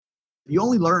You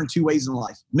only learn two ways in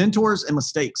life: mentors and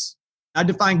mistakes. I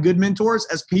define good mentors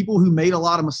as people who made a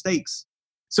lot of mistakes.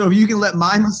 So if you can let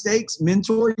my mistakes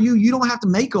mentor you, you don't have to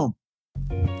make them.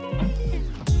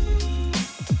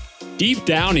 Deep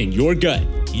down in your gut,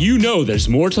 you know there's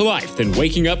more to life than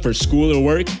waking up for school or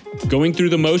work, going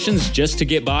through the motions just to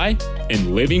get by,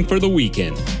 and living for the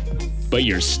weekend. But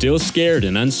you're still scared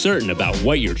and uncertain about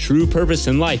what your true purpose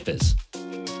in life is.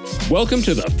 Welcome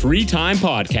to the Free Time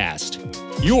Podcast,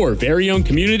 your very own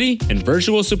community and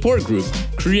virtual support group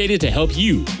created to help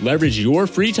you leverage your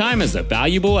free time as a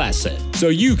valuable asset so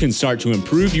you can start to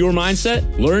improve your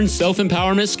mindset, learn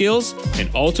self-empowerment skills, and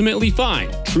ultimately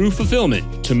find true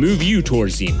fulfillment to move you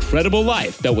towards the incredible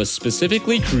life that was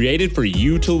specifically created for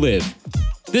you to live.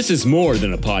 This is more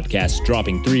than a podcast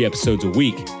dropping 3 episodes a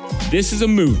week. This is a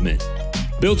movement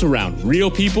built around real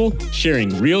people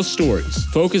sharing real stories,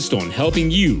 focused on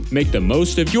helping you make the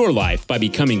most of your life by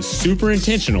becoming super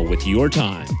intentional with your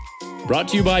time. Brought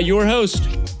to you by your host,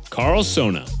 Carl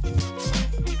Sona.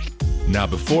 Now,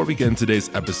 before we get into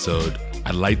today's episode,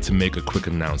 I'd like to make a quick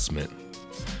announcement.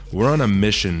 We're on a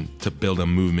mission to build a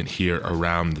movement here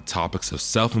around the topics of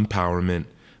self-empowerment,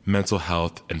 mental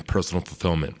health, and personal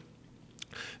fulfillment.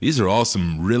 These are all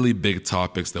some really big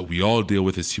topics that we all deal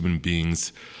with as human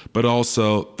beings, but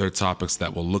also they're topics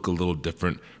that will look a little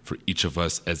different for each of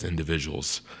us as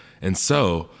individuals. And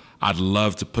so I'd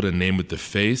love to put a name with the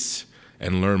face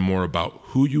and learn more about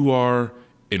who you are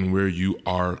and where you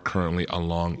are currently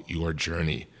along your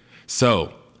journey.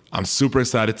 So I'm super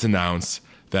excited to announce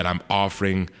that I'm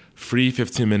offering free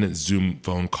 15-minute Zoom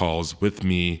phone calls with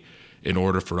me in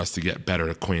order for us to get better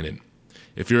acquainted.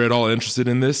 If you're at all interested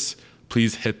in this,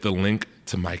 please hit the link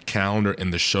to my calendar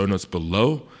in the show notes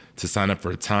below to sign up for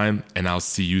a time, and I'll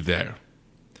see you there.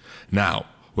 Now,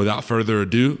 without further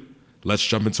ado, let's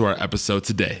jump into our episode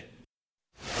today.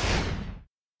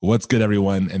 What's good,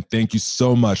 everyone? And thank you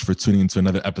so much for tuning into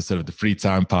another episode of the Free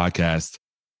Time Podcast.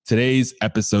 Today's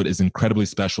episode is incredibly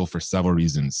special for several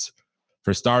reasons.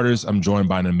 For starters, I'm joined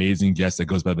by an amazing guest that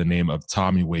goes by the name of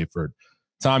Tommy Wafford.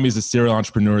 Tommy is a serial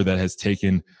entrepreneur that has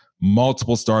taken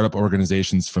multiple startup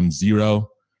organizations from 0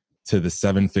 to the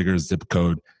 7-figure zip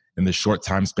code in the short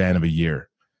time span of a year.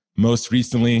 Most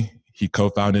recently, he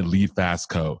co-founded Lead Fast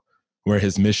Co., where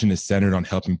his mission is centered on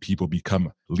helping people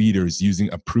become leaders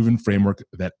using a proven framework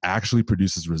that actually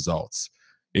produces results.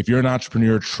 If you're an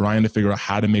entrepreneur trying to figure out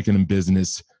how to make it in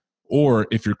business, or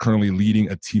if you're currently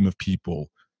leading a team of people,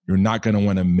 you're not going to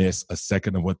want to miss a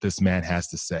second of what this man has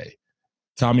to say.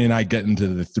 Tommy and I get into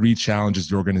the 3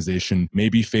 challenges your organization may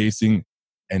be facing,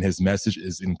 and his message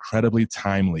is incredibly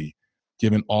timely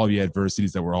given all the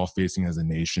adversities that we're all facing as a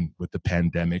nation with the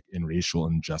pandemic and racial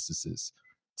injustices.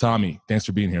 Tommy, thanks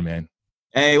for being here, man.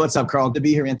 Hey, what's up, Carl? Good to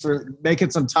be here, man. For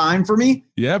making some time for me.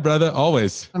 Yeah, brother,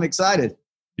 always. I'm excited.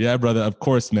 Yeah, brother, of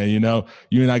course, man. You know,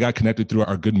 you and I got connected through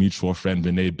our good mutual friend,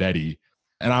 Vinay Betty.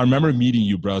 And I remember meeting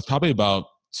you, bro. It's probably about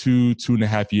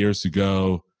 2.5 years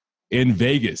ago in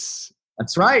Vegas.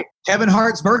 That's right. Kevin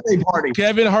Hart's birthday party.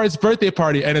 Kevin Hart's birthday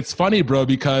party. And it's funny, bro,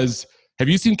 because have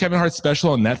you seen Kevin Hart's special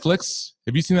on Netflix?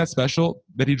 Have you seen that special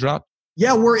that he dropped?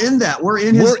 Yeah, we're in that. We're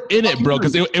in it, bro,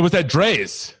 because it was at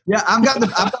Dre's. Yeah,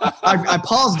 I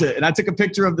paused it and I took a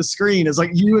picture of the screen. It's like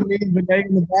you and me and Vinay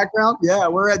in the background. Yeah,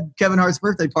 we're at Kevin Hart's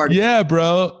birthday party. Yeah,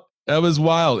 bro. That was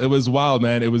wild. It was wild,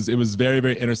 man. It was very,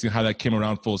 very interesting how that came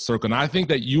around full circle. And I think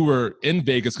that you were in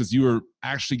Vegas because you were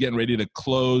actually getting ready to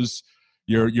close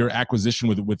your acquisition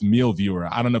with MealViewer.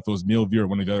 I don't know if it was MealViewer or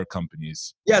one of the other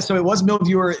companies. Yeah, so it was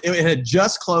MealViewer. It had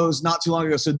just closed not too long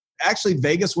ago. So actually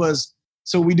Vegas was,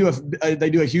 so they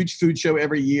do a huge food show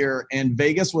every year, and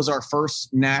Vegas was our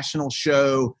first national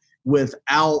show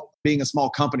without being a small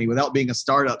company, without being a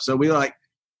startup. So we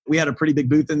had a pretty big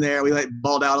booth in there. We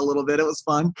balled out a little bit. It was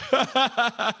fun.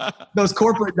 Those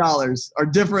corporate dollars are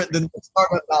different than the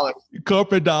startup dollars.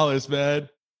 Corporate dollars, man.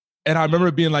 And I remember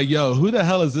being like, yo, who the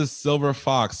hell is this Silver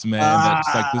Fox, man?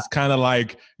 That's like this kind of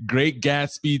like Great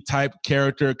Gatsby type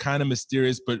character, kind of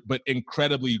mysterious, but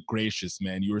incredibly gracious,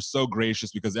 man. You were so gracious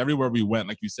because everywhere we went,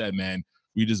 like you said, man,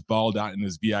 we just balled out in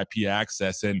this VIP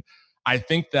access. And I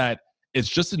think that it's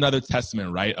just another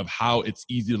testament, right, of how it's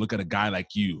easy to look at a guy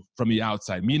like you from the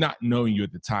outside. Me not knowing you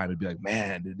at the time, it'd be like,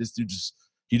 man, this dude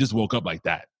he just woke up like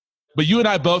that. But you and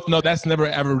I both know that's never,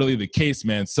 ever really the case,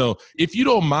 man. So if you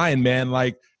don't mind, man,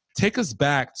 like, take us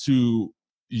back to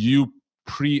you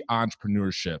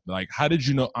pre-entrepreneurship. Like, how did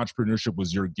you know entrepreneurship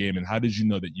was your game, and how did you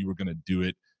know that you were going to do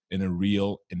it in a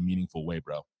real and meaningful way,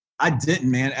 bro? I didn't,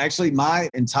 man. Actually, my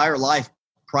entire life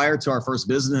prior to our first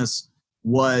business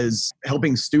was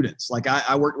helping students. Like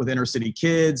I worked with inner city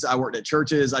kids. I worked at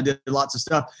churches. I did lots of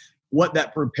stuff. what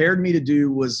that prepared me to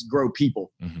do was grow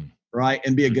people, right?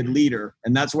 And be a good leader.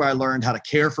 And that's where I learned how to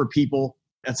care for people.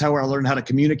 That's how I learned how to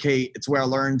communicate. It's where I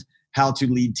learned how to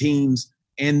lead teams.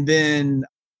 And then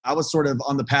I was sort of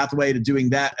on the pathway to doing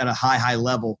that at a high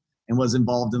level and was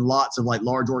involved in lots of like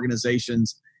large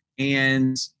organizations.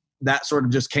 And that sort of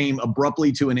just came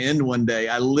abruptly to an end one day.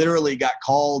 I literally got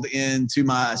called into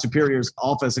my superior's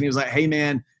office and he was like, hey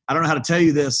man, I don't know how to tell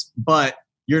you this, but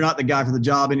you're not the guy for the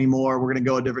job anymore. We're going to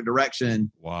go a different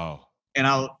direction. Wow. And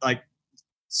I was like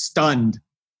stunned.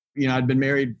 You know, I'd been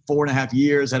married 4.5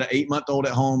 years, had an 8-month-old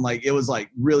at home. Like it was like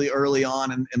really early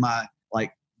on in my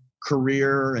like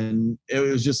career. And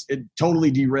it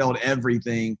totally derailed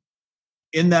everything.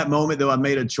 In that moment though, I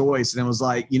made a choice and I was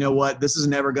like, you know what, this is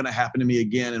never going to happen to me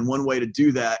again. And one way to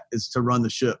do that is to run the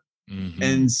ship.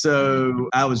 And so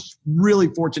I was really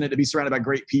fortunate to be surrounded by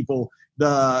great people.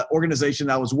 The organization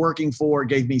that I was working for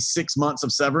gave me 6 months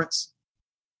of severance.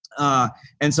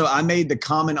 And so I made the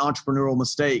common entrepreneurial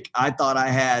mistake. I thought I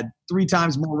had 3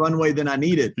 times more runway than I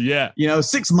needed. Yeah.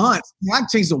 6 months. I can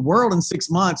change the world in 6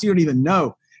 months. You don't even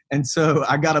know. And so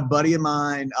I got a buddy of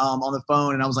mine on the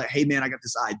phone and I was like, hey man, I got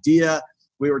this idea.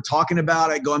 We were talking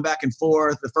about it, going back and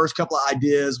forth. The first couple of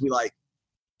ideas we like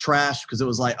trashed because it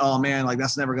was like, oh man, like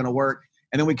that's never going to work.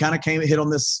 And then we kind of hit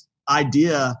on this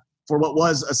idea for what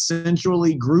was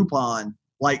essentially Groupon.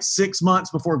 Like 6 months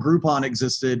before Groupon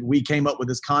existed, we came up with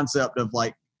this concept of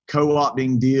like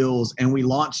co-opting deals and we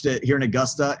launched it here in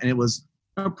Augusta and it was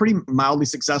pretty mildly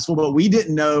successful, but we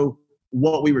didn't know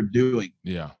what we were doing.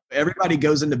 Yeah. Everybody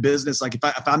goes into business. Like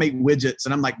if I make widgets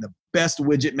and I'm like the best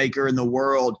widget maker in the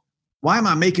world, why am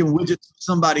I making widgets for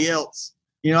somebody else?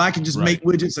 I can just make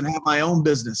widgets and have my own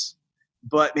business.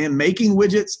 But man, making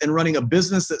widgets and running a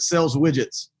business that sells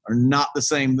widgets are not the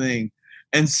same thing.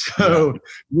 And so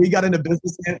we got into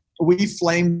business and we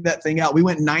flamed that thing out. We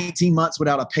went 19 months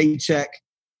without a paycheck.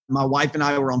 My wife and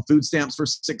I were on food stamps for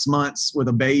 6 months with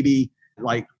a baby,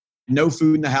 like no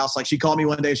food in the house. Like she called me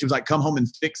one day. She was like, come home and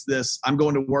fix this. I'm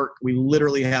going to work. We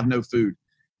literally have no food.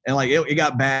 And like it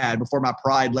got bad before my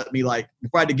pride before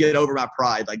I had to get over my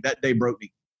pride, like that day broke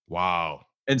me. Wow.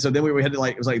 And so then we had to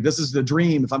it was like, this is the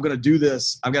dream. If I'm going to do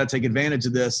this, I've got to take advantage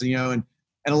of this, and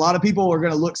a lot of people are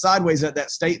going to look sideways at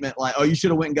that statement. Like, oh, you should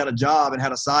have went and got a job and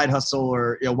had a side hustle,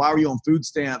 or, why were you on food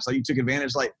stamps? Like you took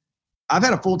advantage. Like I've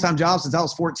had a full-time job since I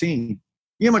was 14.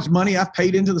 You know how much money I've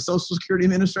paid into the Social Security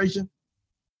Administration?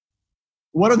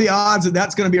 What are the odds that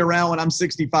that's going to be around when I'm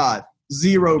 65?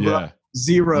 Zero, bro. Yeah.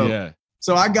 Zero. Yeah.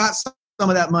 So I got some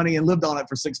of that money and lived on it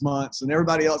for 6 months, and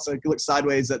everybody else that looks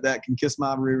sideways at that can kiss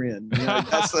my rear end.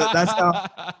 That's what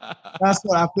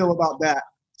I feel about that.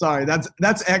 Sorry,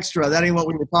 that's extra. That ain't what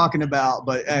we were talking about,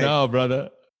 but hey. No,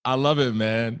 brother. I love it,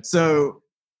 man. So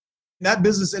that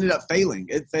business ended up failing.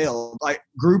 It failed. Like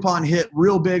Groupon hit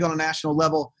real big on a national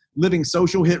level. Living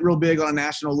Social hit real big on a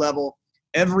national level.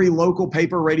 Every local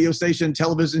paper, radio station,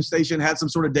 television station had some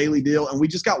sort of daily deal, and we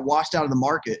just got washed out of the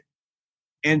market.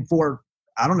 And for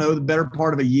I don't know, the better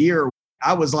part of a year,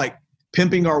 I was like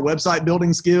pimping our website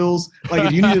building skills. Like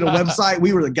if you needed a website,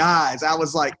 we were the guys. I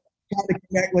was like trying to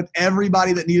connect with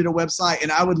everybody that needed a website.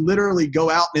 And I would literally go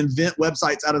out and invent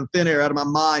websites out of thin air, out of my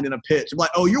mind in a pitch. I'm like,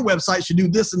 oh, your website should do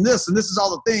this and this, and this is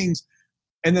all the things.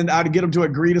 And then I'd get them to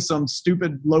agree to some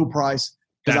stupid low price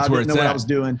because I didn't know what I was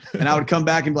doing. And I would come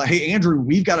back and be like, hey, Andrew,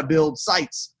 we've got to build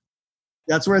sites.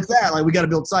 That's where it's at. Like we got to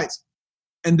build sites.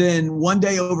 And then one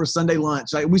day over Sunday lunch,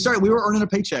 we were earning a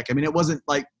paycheck. I mean, it wasn't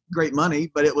like great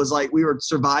money, but it was like we were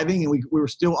surviving and we were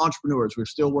still entrepreneurs. We were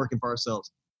still working for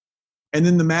ourselves. And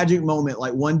then the magic moment,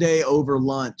 like one day over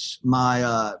lunch,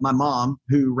 my mom,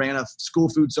 who ran a school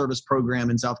food service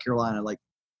program in South Carolina,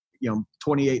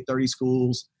 28, 30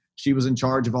 schools. She was in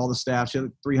charge of all the staff. She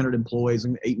had 300 employees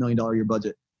and $8 million a year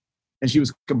budget. And she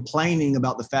was complaining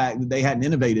about the fact that they hadn't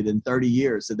innovated in 30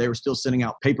 years, that they were still sending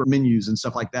out paper menus and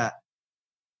stuff like that.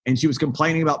 And she was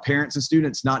complaining about parents and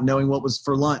students not knowing what was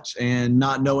for lunch and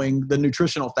not knowing the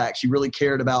nutritional facts. She really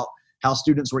cared about how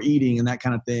students were eating and that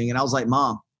kind of thing. And I was like,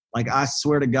 Mom, I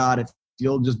swear to God, if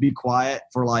you'll just be quiet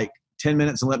for 10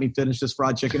 minutes and let me finish this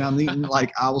fried chicken I'm eating,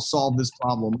 I will solve this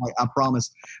problem. I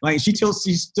promise. She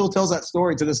still tells that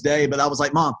story to this day. But I was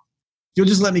like, Mom, if you'll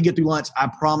just let me get through lunch, I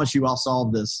promise you I'll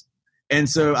solve this. And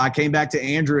so I came back to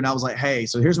Andrew and I was like, hey,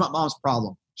 so here's my mom's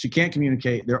problem. She can't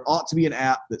communicate. There ought to be an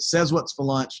app that says what's for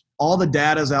lunch. All the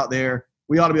data's out there.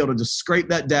 We ought to be able to just scrape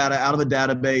that data out of a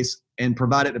database and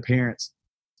provide it to parents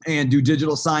and do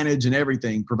digital signage and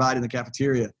everything, provide in the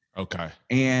cafeteria. Okay.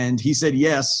 And he said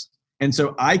yes. And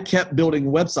so I kept building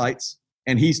websites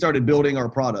and he started building our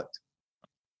product.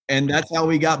 And that's how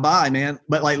we got by, man.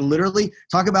 But like literally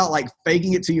talk about like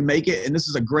faking it till you make it. And this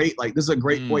is a great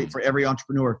point for every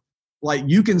entrepreneur. Like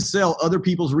you can sell other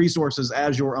people's resources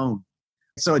as your own.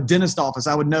 So a dentist office,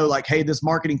 I would know like, hey, this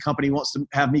marketing company wants to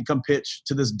have me come pitch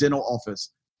to this dental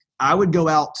office. I would go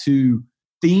out to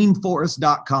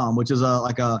themeforest.com, which is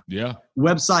a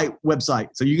website.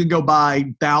 So you can go buy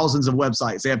thousands of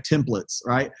websites. They have templates,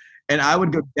 right? And I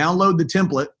would go download the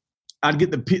template. I'd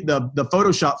get the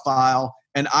Photoshop file,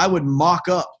 and I would mock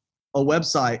up a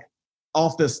website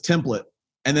off this template.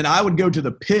 And then I would go to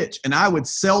the pitch, and I would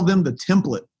sell them the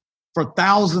template for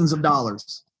thousands of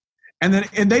dollars. And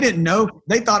they didn't know.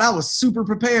 They thought I was super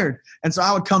prepared. And so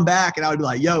I would come back, and I would be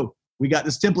like, yo, we got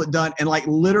this template done. And like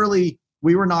literally,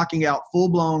 we were knocking out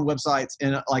full-blown websites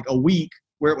in like a week,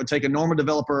 where it would take a normal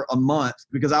developer a month,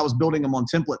 because I was building them on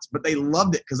templates. But they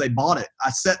loved it because they bought it. I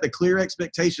set the clear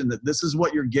expectation that this is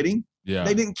what you're getting. Yeah.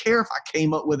 They didn't care if I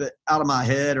came up with it out of my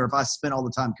head or if I spent all the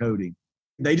time coding.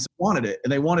 They just wanted it,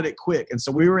 and they wanted it quick. And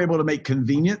so we were able to make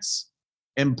convenience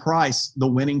and price the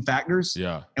winning factors.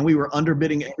 Yeah. And we were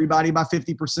underbidding everybody by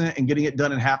 50% and getting it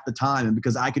done in half the time. And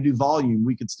because I could do volume,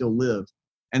 we could still live.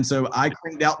 And so I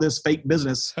cranked out this fake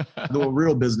business, the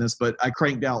real business, but I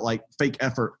cranked out like fake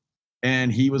effort.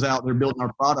 And he was out there building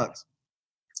our products.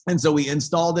 And so we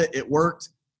installed it. It worked.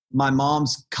 My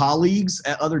mom's colleagues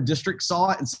at other districts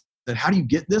saw it and said, how do you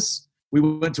get this? We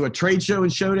went to a trade show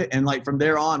and showed it. And like from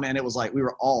there on, man, it was like we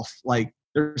were off. Like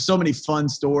there's so many fun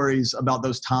stories about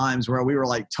those times where we were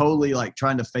like totally like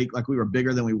trying to fake like we were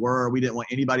bigger than we were. We didn't want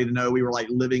anybody to know. We were like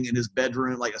living in his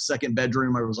bedroom, like a second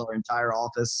bedroom where it was our entire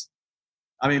office.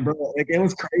 I mean, bro, it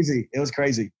was crazy. It was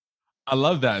crazy. I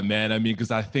love that, man. I mean,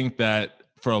 because I think that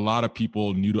for a lot of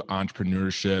people new to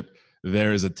entrepreneurship,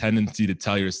 there is a tendency to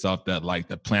tell yourself that like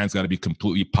the plan's got to be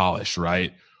completely polished,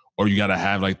 right? Or you got to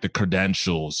have like the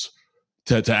credentials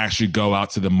to actually go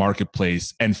out to the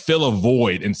marketplace and fill a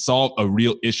void and solve a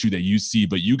real issue that you see.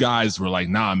 But you guys were like,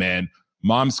 nah, man,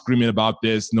 mom's screaming about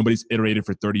this. Nobody's iterated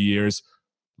for 30 years.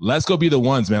 Let's go be the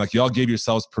ones, man. Like y'all gave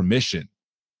yourselves permission.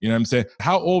 You know what I'm saying?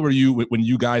 How old were you when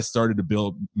you guys started to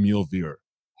build Mealvere?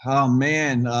 Oh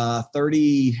man,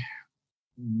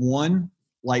 31,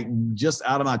 like just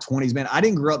out of my 20s, man. I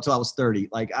didn't grow up till I was 30.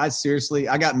 Like I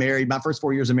got married. My first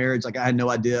 4 years of marriage, like I had no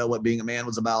idea what being a man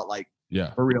was about. Like,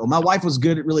 yeah, for real. My wife was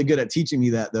really good at teaching me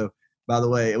that though, by the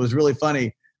way. It was really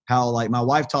funny how like my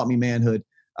wife taught me manhood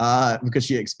because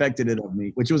she expected it of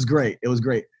me, which was great. It was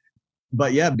great.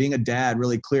 But yeah, being a dad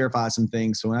really clarified some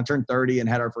things. So when I turned 30 and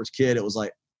had our first kid, it was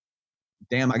like,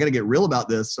 damn, I got to get real about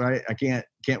this, right? I can't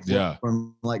flip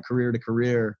from like career to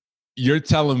career. You're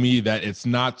telling me that it's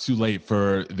not too late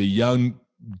for the young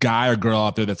guy or girl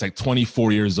out there that's like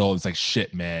 24 years old. It's like,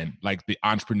 shit, man, like the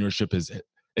entrepreneurship is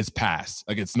past.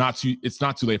 Like it's not too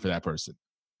late for that person.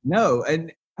 No.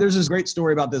 And there's this great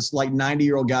story about this like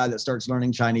 90-year-old guy that starts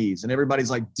learning Chinese, and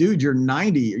everybody's like, dude, you're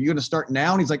 90. Are you going to start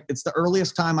now? And he's like, it's the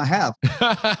earliest time I have.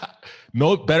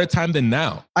 No better time than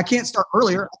now. I can't start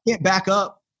earlier. I can't back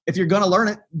up. If you're going to learn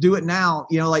it, do it now,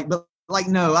 but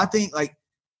no, I think like,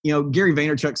 Gary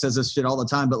Vaynerchuk says this shit all the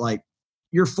time, but like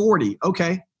you're 40.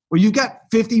 Okay. Well, you've got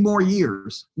 50 more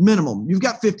years minimum. You've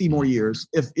got 50 more years.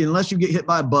 Unless you get hit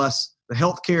by a bus, the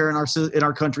healthcare in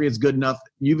our country is good enough.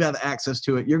 You have access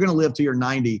to it. You're going to live till you're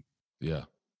 90. Yeah.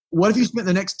 What if you spent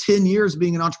the next 10 years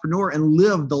being an entrepreneur and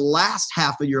live the last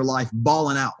half of your life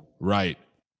balling out? Right.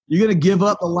 You're going to give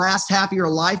up the last half of your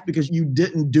life because you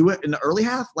didn't do it in the early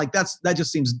half? Like that just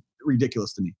seems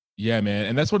ridiculous to me. Yeah, man.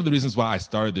 And that's one of the reasons why I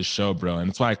started this show, bro. And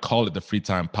that's why I called it the Free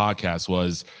Time Podcast.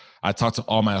 Was I talked to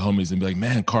all my homies and be like,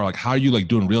 man, Carl, like how are you like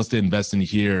doing real estate investing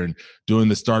here and doing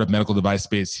the startup medical device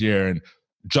space here and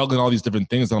juggling all these different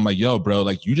things? And I'm like, yo, bro,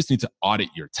 like you just need to audit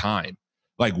your time.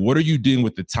 Like, what are you doing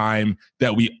with the time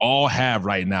that we all have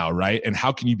right now, right? And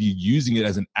how can you be using it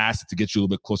as an asset to get you a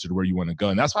little bit closer to where you want to go?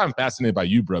 And that's why I'm fascinated by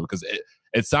you, bro, because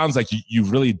it sounds like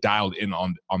you've really dialed in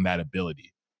on that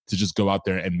ability to just go out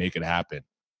there and make it happen,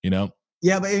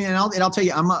 Yeah, but I'll tell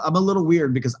you, I'm a little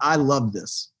weird because I love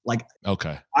this. Like,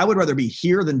 okay, I would rather be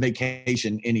here than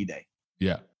vacation any day.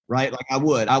 Yeah. Right? Like I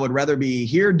would rather be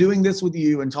here doing this with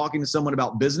you and talking to someone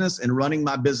about business and running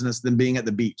my business than being at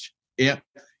the beach. Yeah.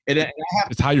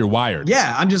 It's how you're wired.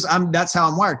 Yeah, that's how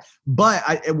I'm wired. But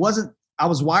I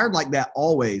was wired like that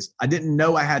always. I didn't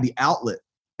know I had the outlet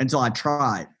until I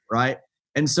tried, right?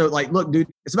 And so like, look, dude,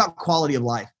 it's about quality of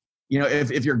life.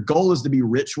 If your goal is to be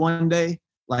rich one day,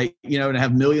 like, and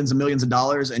have millions and millions of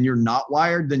dollars and you're not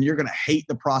wired, then you're going to hate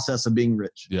the process of being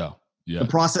rich. Yeah. Yeah. The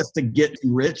process to get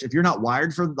to rich, if you're not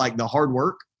wired for like the hard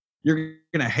work, you're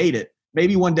going to hate it.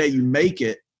 Maybe one day you make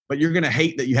it, but you're going to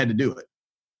hate that you had to do it.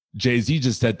 Jay-Z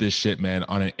just said this shit, man,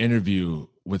 on an interview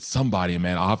with somebody,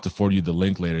 man. I'll have to forward you the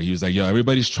link later. He was like, yo,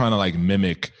 everybody's trying to like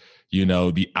mimic,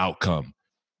 the outcome.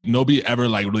 Nobody ever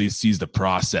like really sees the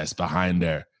process behind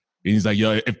there. And he's like,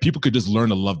 yo, if people could just learn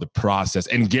to love the process.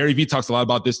 And Gary Vee talks a lot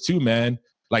about this too, man.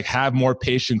 Like have more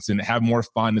patience and have more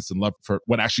fondness and love for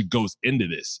what actually goes into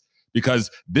this.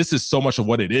 Because this is so much of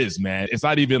what it is, man. It's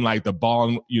not even like the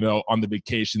ball, on the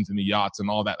vacations and the yachts and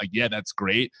all that. Like, yeah, that's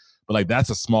great. But like, that's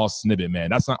a small snippet, man.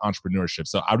 That's not entrepreneurship.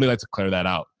 So I'd really like to clear that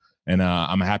out. And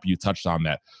I'm happy you touched on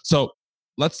that. So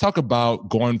let's talk about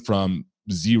going from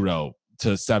 0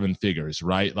 to 7 figures,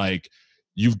 right? Like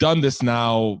you've done this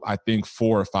now, I think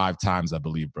 4 or 5 times, I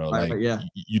believe, bro. Like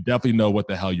you definitely know what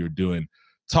the hell you're doing.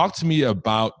 Talk to me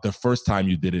about the first time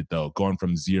you did it though, going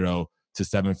from 0 to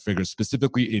 7 figures,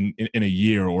 specifically in a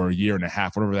year or a year and a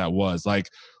half, whatever that was. Like,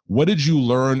 what did you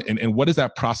learn and what does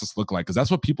that process look like? Because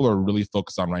that's what people are really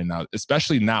focused on right now,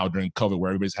 especially now during COVID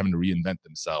where everybody's having to reinvent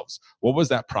themselves. What was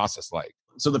that process like?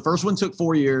 So the first one took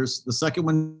 4 years. The second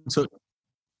one took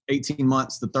 18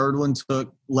 months. The third one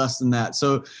took less than that.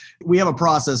 So we have a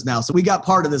process now. So we got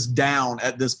part of this down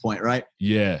at this point, right?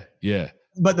 Yeah.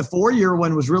 But the 4-year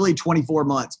one was really 24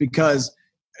 months because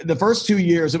the first 2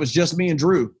 years, it was just me and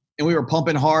Drew. And we were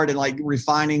pumping hard and like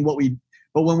refining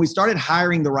but when we started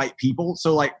hiring the right people,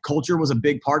 so like culture was a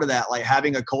big part of that, like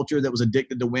having a culture that was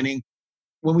addicted to winning.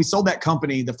 When we sold that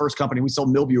company, the first company, we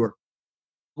sold Millviewer.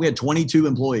 We had 22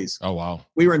 employees. Oh, wow.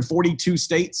 We were in 42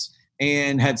 states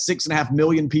and had 6.5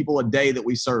 million people a day that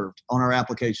we served on our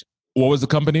application. What was the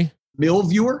company?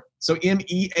 Millviewer. So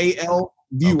MEAL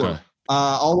Viewer. Okay.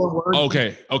 All one word.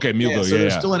 Okay. Millviewer. So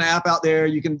there's still an app out there.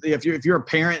 You can, if you're a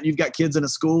parent and you've got kids in a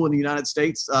school in the United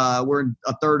States, we're in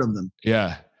a third of them.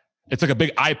 Yeah. It's like a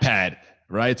big iPad,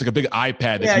 right? It's like a big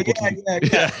iPad. Yeah,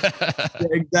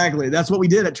 exactly. That's what we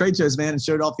did at trade shows, man, and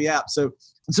showed off the app. So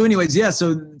anyways,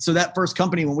 so that first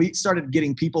company, when we started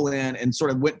getting people in and sort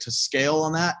of went to scale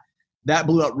on that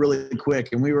blew up really quick.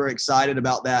 And we were excited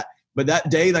about that. But that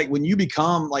day, like when you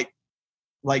become like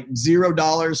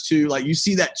 $0 to like, you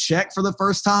see that check for the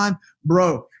first time,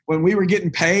 bro, when we were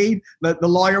getting paid, the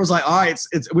lawyer was like, all right,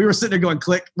 we were sitting there going,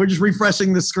 click, we're just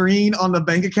refreshing the screen on the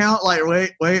bank account. Like,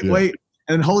 wait.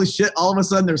 And holy shit, all of a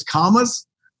sudden there's commas,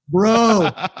 bro.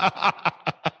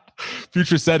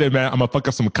 Future said it, man. I'm gonna fuck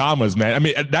up some commas, man. I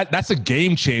mean, that's a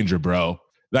game changer, bro.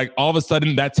 Like all of a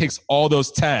sudden that takes all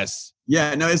those tests.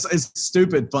 Yeah, no, it's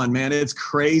stupid fun, man. It's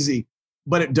crazy,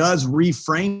 but it does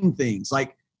reframe things.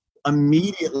 Like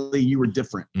immediately you were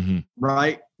different,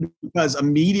 right? Because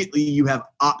immediately you have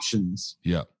options.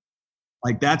 Yeah.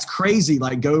 Like that's crazy.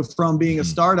 Like go from being a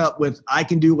startup with I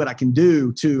can do what I can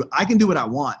do to I can do what I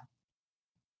want.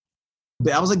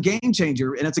 That was a game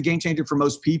changer, and it's a game changer for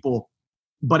most people,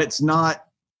 but it's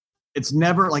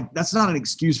never like, that's not an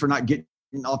excuse for not getting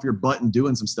off your butt and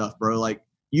doing some stuff, bro. Like,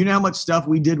 you know how much stuff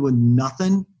we did with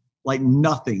nothing? Like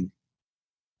nothing.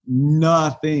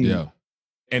 Yeah.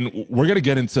 And we're going to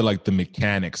get into like the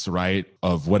mechanics, right,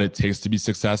 of what it takes to be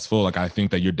successful. Like, I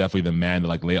think that you're definitely the man to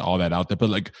like lay all that out there. But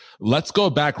like, let's go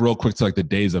back real quick to like the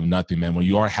days of nothing, man, when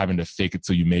you are having to fake it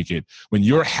till you make it, when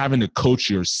you're having to coach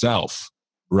yourself,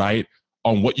 right,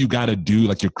 on what you got to do,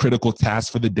 like your critical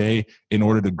tasks for the day in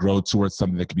order to grow towards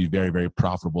something that could be very, very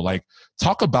profitable. Like,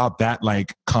 talk about that,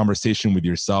 like conversation with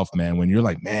yourself, man, when you're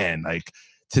like, man, like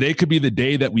today could be the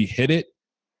day that we hit it,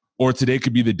 or today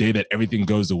could be the day that everything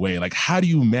goes away. Like, how do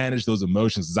you manage those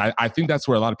emotions? I think that's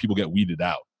where a lot of people get weeded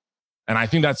out. And I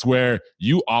think that's where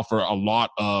you offer a lot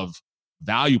of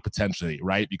value potentially,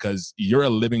 right? Because you're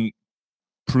a living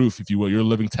proof, if you will. You're a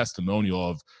living testimonial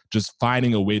of just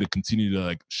finding a way to continue to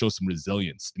like show some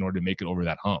resilience in order to make it over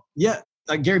that hump. Yeah.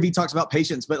 Like Gary Vee talks about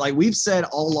patience, but like we've said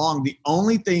all along, the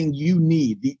only thing you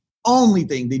need, the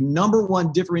number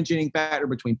one differentiating factor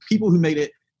between people who made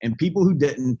it and people who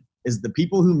didn't is the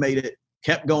people who made it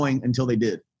kept going until they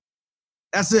did.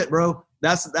 That's it, bro.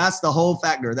 That's the whole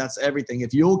factor. That's everything.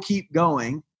 If you'll keep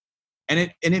going,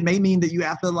 and it may mean that you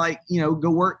have to like, go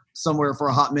work somewhere for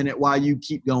a hot minute while you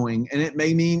keep going. And it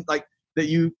may mean like that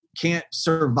you can't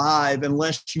survive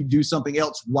unless you do something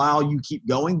else while you keep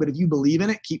going. But if you believe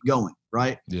in it, keep going,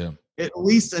 right? Yeah. At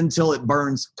least until it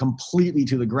burns completely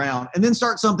to the ground, and then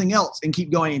start something else and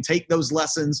keep going and take those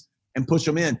lessons and push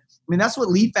them in. I mean, that's what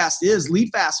Lead Fast is. Lead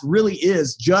Fast really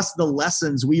is just the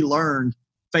lessons we learned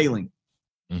failing.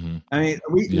 Mm-hmm. I mean,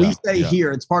 we say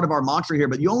here, it's part of our mantra here,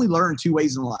 but you only learn 2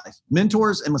 ways in life: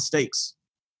 mentors and mistakes.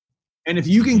 And if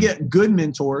you can get good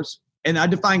mentors, and I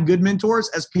define good mentors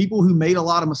as people who made a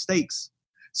lot of mistakes.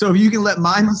 So if you can let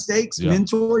my mistakes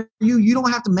mentor you, you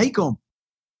don't have to make them.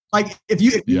 Like if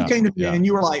you came to me and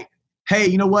you were like, hey,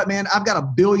 you know what, man, I've got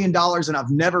 $1 billion and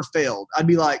I've never failed. I'd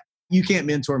be like, you can't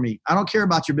mentor me. I don't care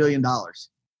about your $1 billion.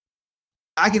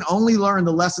 I can only learn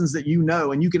the lessons that you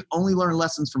know, and you can only learn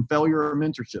lessons from failure or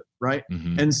mentorship, right?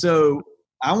 Mm-hmm. And so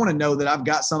I want to know that I've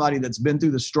got somebody that's been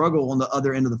through the struggle on the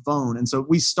other end of the phone. And so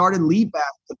we started Lead Fast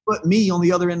to put me on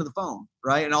the other end of the phone,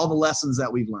 right? And all the lessons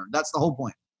that we've learned. That's the whole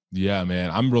point. Yeah,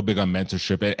 man. I'm real big on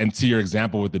mentorship. And to your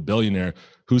example with the billionaire,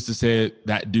 who's to say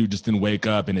that dude just didn't wake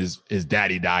up and his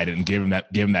daddy died and gave him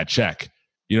that check?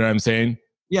 You know what I'm saying?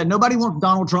 Yeah, nobody wants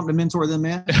Donald Trump to mentor them,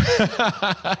 man.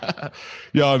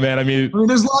 Yo, man, I mean,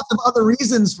 there's lots of other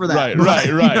reasons for that.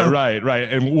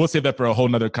 Right. And we'll save that for a whole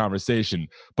nother conversation.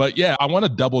 But yeah, I want to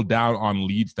double down on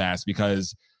Lead Fast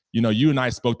because, you and I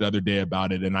spoke the other day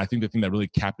about it. And I think the thing that really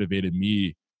captivated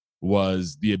me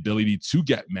was the ability to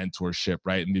get mentorship,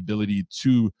 right? And the ability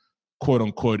to, quote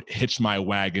unquote, hitch my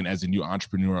wagon as a new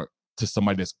entrepreneur to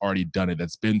somebody that's already done it,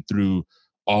 that's been through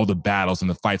all the battles and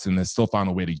the fights and then still found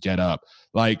a way to get up.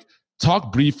 Like,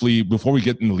 talk briefly, before we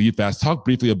get into Lead Fast, talk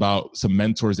briefly about some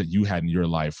mentors that you had in your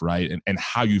life, right? And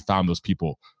how you found those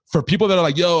people. For people that are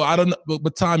like, yo, I don't know,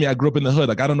 but Tommy, I grew up in the hood.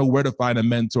 Like, I don't know where to find a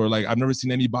mentor. Like, I've never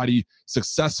seen anybody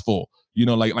successful.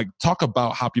 Like talk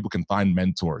about how people can find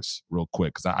mentors real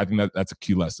quick. Cause I think that's a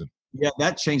key lesson. Yeah,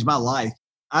 that changed my life.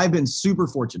 I've been super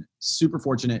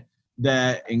fortunate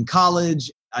that in college,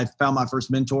 I found my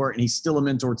first mentor, and he's still a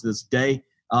mentor to this day.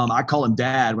 I call him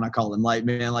dad when I call him, like,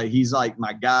 man, like he's like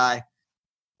my guy.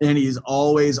 And he's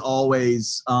always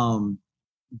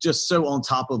just so on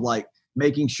top of like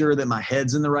making sure that my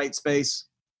head's in the right space,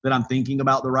 that I'm thinking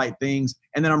about the right things,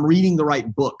 and then I'm reading the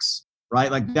right books, right?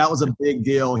 Like that was a big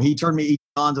deal. He turned me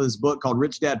on to this book called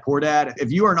Rich Dad, Poor Dad. If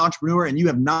you are an entrepreneur and you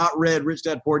have not read Rich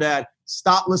Dad, Poor Dad,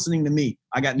 stop listening to me.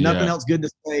 I got nothing else good to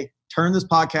say. Turn this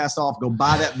podcast off, go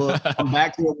buy that book, come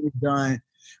back to it when you're done.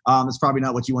 It's probably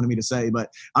not what you wanted me to say,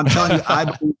 but I'm telling you, I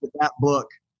believe that book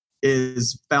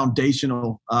is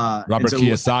foundational. Robert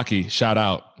Kiyosaki, shout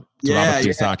out to Robert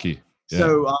Kiyosaki. Yeah.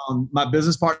 So my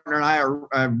business partner and I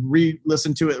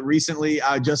re-listened to it recently.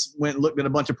 I just went and looked at a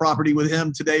bunch of property with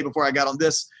him today before I got on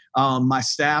this. My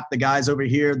staff, the guys over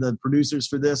here, the producers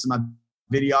for this, and my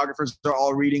videographers are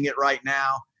all reading it right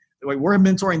now. We're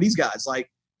mentoring these guys.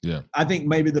 Like, yeah, I think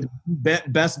maybe the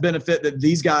best benefit that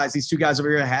these two guys over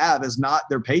here have is not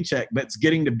their paycheck, but it's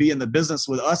getting to be in the business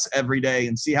with us every day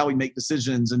and see how we make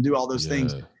decisions and do all those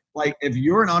things. Like, if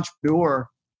you're an entrepreneur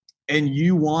and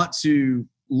you want to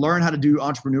learn how to do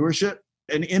entrepreneurship,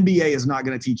 an MBA is not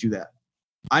going to teach you that.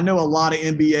 I know a lot of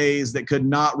MBAs that could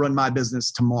not run my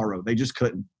business tomorrow. They just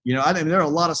couldn't. I mean, there are a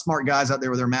lot of smart guys out there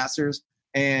with their masters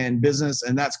and business,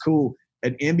 and that's cool.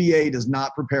 An MBA does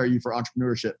not prepare you for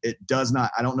entrepreneurship. It does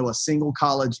not. I don't know a single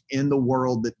college in the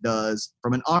world that does,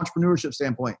 from an entrepreneurship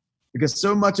standpoint, because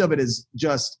so much of it is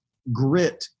just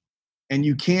grit, and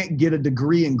you can't get a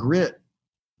degree in grit.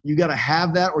 You got to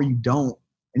have that or you don't.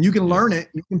 And you can learn it,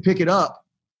 you can pick it up,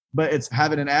 but it's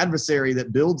having an adversary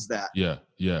that builds that. Yeah.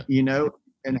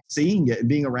 And seeing it and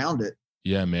being around it.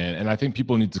 Yeah, man. And I think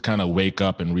people need to kind of wake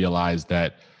up and realize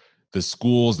that the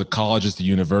schools, the colleges, the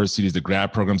universities, the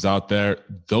grad programs out there,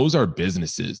 those are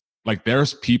businesses. Like,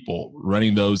 there's people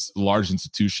running those large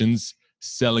institutions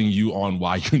selling you on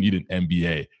why you need an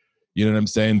MBA. You know what I'm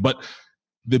saying? But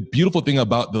the beautiful thing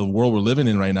about the world we're living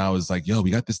in right now is like, yo, we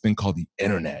got this thing called the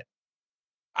internet.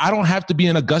 I don't have to be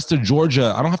in Augusta,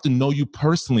 Georgia. I don't have to know you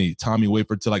personally, Tommy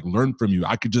Wafford, to like learn from you.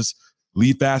 I could just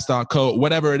leadfast.co,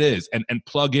 whatever it is, and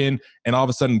plug in and all of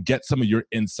a sudden get some of your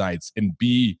insights and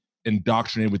be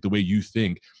indoctrinated with the way you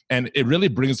think. And it really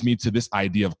brings me to this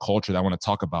idea of culture that I want to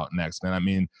talk about next, man. I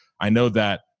mean, I know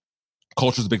that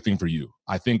culture is a big thing for you.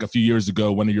 I think a few years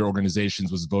ago, one of your organizations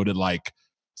was voted like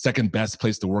second best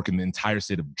place to work in the entire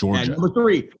state of Georgia. Yeah, number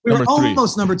 3. We were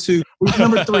almost number 2. We were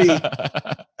number 3.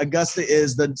 Augusta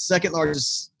is the second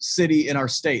largest city in our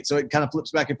state. So it kind of flips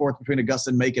back and forth between Augusta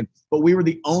and Macon. But we were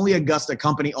the only Augusta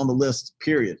company on the list,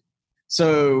 period.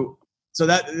 So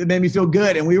that it made me feel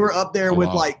good. And we were up there with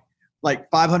like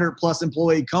 500 plus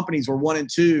employee companies were 1 and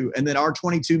 2. And then our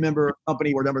 22 member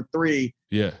company were number 3.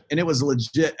 Yeah. And it was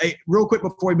legit. Hey, real quick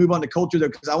before we move on to culture though,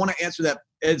 because I want to answer that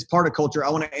as part of culture. I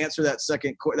want to answer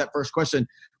that first question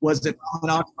was, if I'm an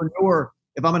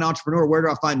entrepreneur, where do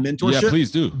I find mentorship? Yeah,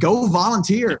 please do. Go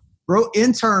volunteer, bro.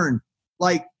 Intern,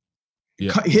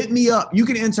 hit me up. You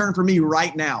can intern for me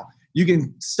right now. You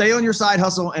can stay on your side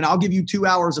hustle and I'll give you 2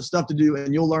 hours of stuff to do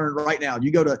and you'll learn right now.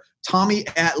 You go to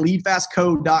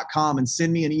tommy@leadfastcode.com and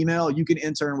send me an email. You can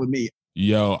intern with me.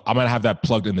 Yo, I'm going to have that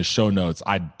plugged in the show notes.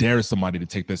 I dare somebody to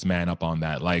take this man up on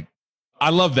that. Like, I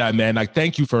love that, man. Like,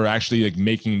 thank you for actually like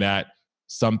making that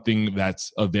something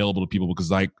that's available to people, because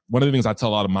like one of the things I tell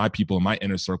a lot of my people in my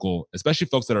inner circle, especially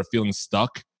folks that are feeling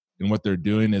stuck in what they're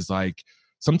doing, is like,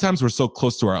 sometimes we're so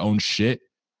close to our own shit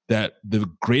that the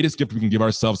greatest gift we can give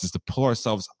ourselves is to pull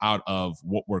ourselves out of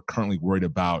what we're currently worried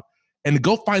about and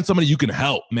go find somebody you can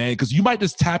help, man. Because you might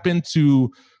just tap into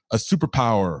a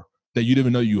superpower that you didn't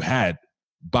even know you had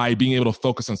by being able to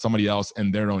focus on somebody else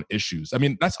and their own issues. I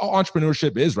mean, that's all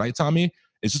entrepreneurship is, right, Tommy?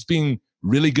 It's just being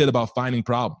really good about finding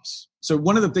problems. So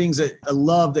one of the things that I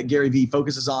love that Gary Vee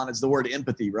focuses on is the word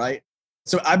empathy, right?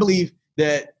 So I believe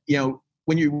that,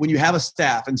 when you have a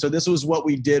staff, and so this was what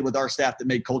we did with our staff that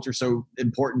made culture so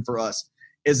important for us,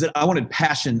 is that I wanted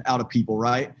passion out of people,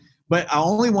 right? But I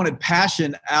only wanted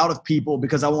passion out of people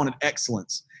because I wanted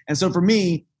excellence. And so for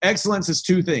me, excellence is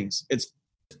two things. It's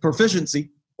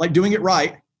proficiency, like doing it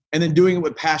right, and then doing it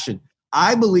with passion.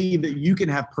 I believe that you can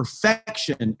have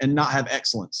perfection and not have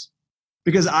excellence,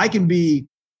 because I can be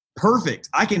perfect.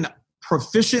 I can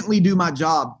proficiently do my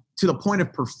job to the point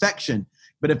of perfection.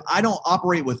 But if I don't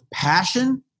operate with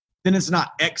passion, then it's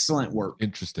not excellent work.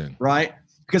 Interesting. Right?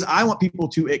 Because I want people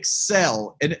to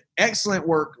excel. And excellent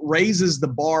work raises the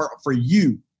bar for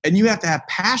you. And you have to have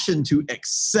passion to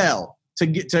excel, to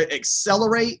get to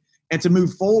accelerate and to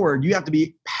move forward. You have to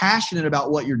be passionate about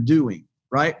what you're doing.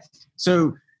 Right?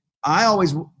 So I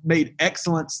always made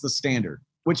excellence the standard,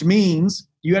 which means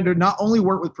you had to not only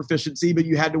work with proficiency, but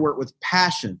you had to work with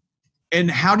passion. And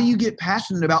how do you get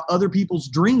passionate about other people's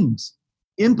dreams?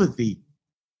 Empathy.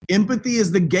 Empathy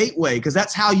is the gateway, because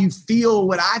that's how you feel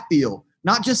what I feel.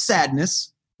 Not just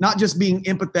sadness, not just being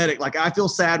empathetic. Like I feel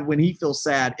sad when he feels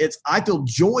sad. It's I feel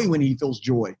joy when he feels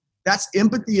joy. That's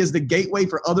empathy is the gateway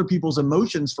for other people's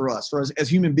emotions for us, as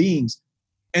human beings.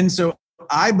 And so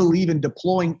I believe in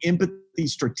deploying empathy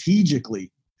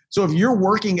strategically. So if you're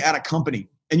working at a company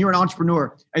and you're an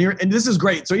entrepreneur and this is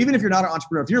great. So even if you're not an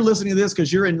entrepreneur, if you're listening to this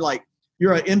because you're an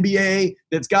MBA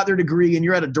that's got their degree and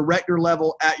you're at a director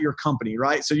level at your company,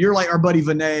 right? So you're like our buddy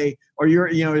Vinay, or you're,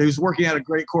 who's working at a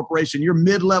great corporation. You're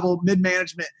mid-level,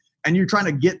 mid-management, and you're trying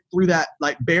to get through that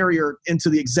like barrier into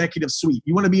the executive suite.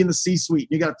 You want to be in the C-suite.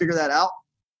 You got to figure that out.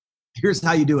 Here's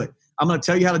how you do it. I'm going to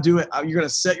tell you how to do it. You're going to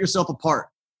set yourself apart.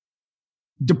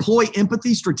 Deploy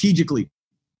empathy strategically.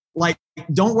 Like,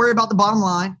 don't worry about the bottom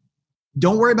line.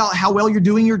 Don't worry about how well you're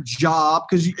doing your job,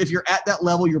 because if you're at that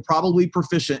level, you're probably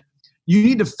proficient. You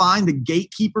need to find the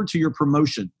gatekeeper to your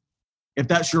promotion. If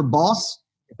that's your boss,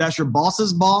 if that's your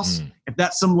boss's boss, if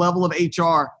that's some level of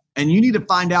HR, and you need to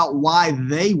find out why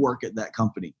they work at that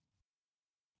company.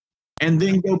 And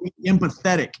then go be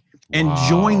empathetic and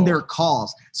join their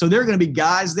cause. So there are going to be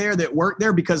guys there that work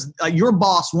there because your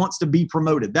boss wants to be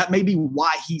promoted. That may be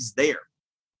why he's there.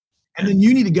 And then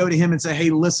you need to go to him and say, hey,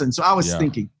 listen. So I was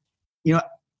thinking,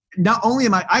 not only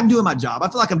I'm doing my job. I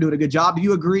feel like I'm doing a good job. Do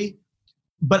you agree?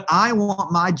 But I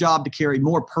want my job to carry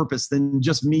more purpose than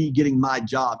just me getting my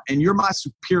job. And you're my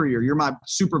superior. You're my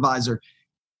supervisor.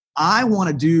 I want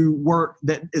to do work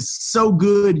that is so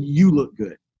good, you look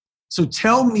good. So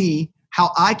tell me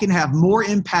how I can have more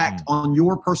impact on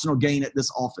your personal gain at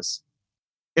this office.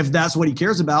 If that's what he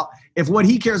cares about. If what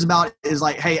he cares about is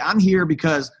like, hey, I'm here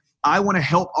because I want to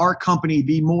help our company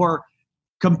be more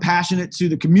compassionate to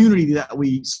the community that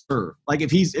we serve. Like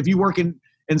if you work in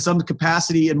some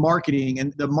capacity in marketing,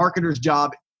 and the marketer's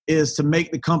job is to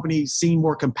make the company seem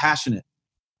more compassionate,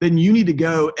 then you need to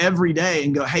go every day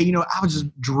and go, hey, I was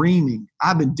just dreaming.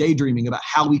 I've been daydreaming about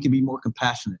how we can be more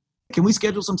compassionate. Can we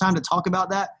schedule some time to talk about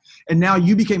that? And now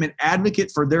you became an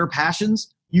advocate for their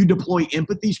passions. You deploy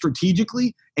empathy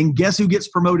strategically, and guess who gets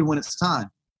promoted when it's time?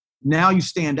 Now you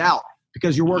stand out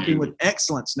because you're working with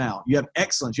excellence now. You have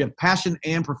excellence. You have passion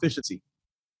and proficiency.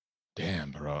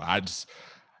 Damn, bro.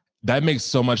 That makes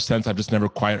so much sense. I've just never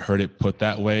quite heard it put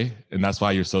that way. And that's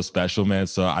why you're so special, man.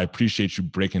 So I appreciate you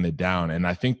breaking it down. And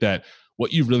I think that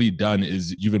what you've really done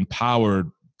is you've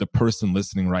empowered the person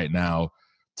listening right now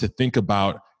to think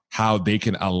about how they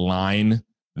can align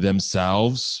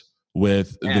themselves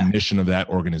with the mission of that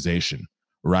organization,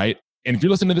 right? And if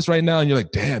you're listening to this right now and you're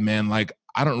like, damn, man, like,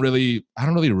 I don't really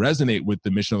resonate with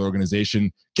the mission of the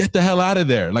organization, get the hell out of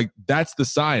there. Like, that's the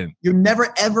sign. You're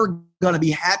never, ever going to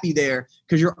be happy there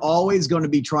because you're always going to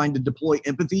be trying to deploy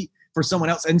empathy for someone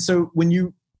else. And so when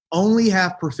you only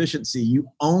have proficiency, you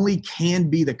only can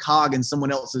be the cog in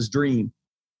someone else's dream,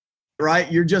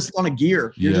 right? You're just on a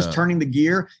gear. You're just turning the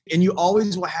gear. And you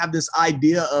always will have this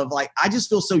idea of like, I just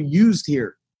feel so used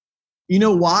here. You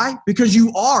know why? Because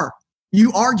you are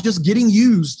just getting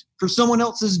used for someone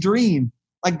else's dream.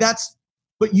 Like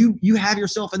but you have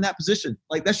yourself in that position.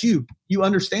 Like that's you. You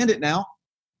understand it now.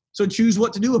 So choose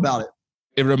what to do about it.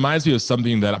 It reminds me of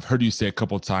something that I've heard you say a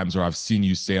couple of times, or I've seen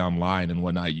you say online and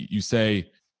whatnot. You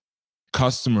say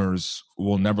customers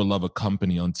will never love a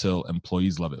company until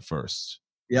employees love it first.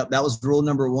 Yep. That was rule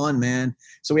number 1, man.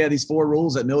 So we had these 4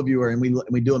 rules at Millviewer, and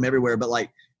we do them everywhere. But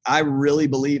like, I really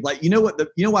believe, like, you know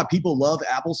why people love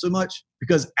Apple so much?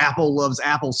 Because Apple loves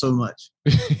Apple so much.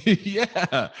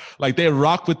 Yeah. Like they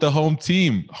rock with the home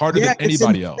team harder than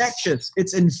anybody else.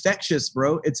 It's infectious,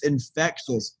 bro. It's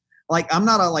infectious. Like, I'm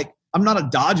not a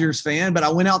Dodgers fan, but I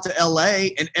went out to LA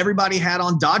and everybody had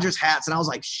on Dodgers hats. And I was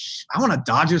like, I want a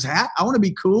Dodgers hat. I want to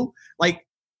be cool. Like,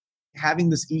 having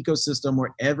this ecosystem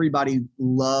where everybody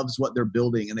loves what they're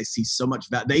building and they see so much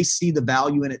value. They see the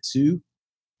value in it too.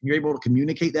 You're able to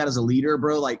communicate that as a leader,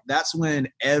 bro. Like, that's when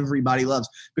everybody loves,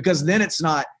 because then it's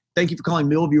not, thank you for calling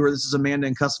Millviewer. This is Amanda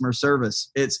in customer service.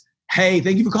 It's, hey,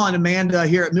 thank you for calling Amanda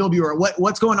here at Millviewer.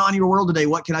 What's going on in your world today?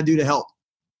 What can I do to help?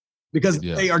 Because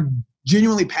they are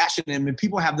genuinely passionate. And when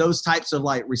people have those types of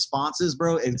like responses,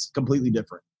 bro, it's completely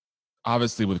different.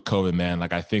 Obviously with COVID, man,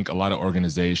 like I think a lot of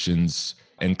organizations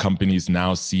and companies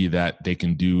now see that they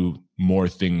can do more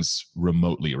things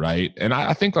remotely, right? And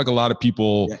I think like a lot of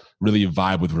people really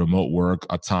vibe with remote work,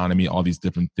 autonomy, all these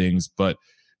different things. But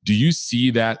do you see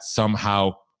that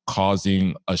somehow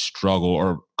causing a struggle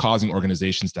or causing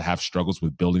organizations to have struggles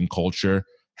with building culture,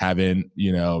 having,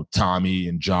 Tommy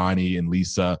and Johnny and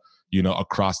Lisa,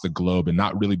 across the globe and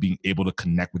not really being able to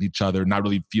connect with each other, not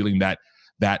really feeling that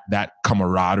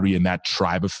camaraderie and that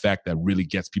tribe effect that really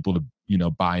gets people to,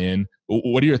 buy in?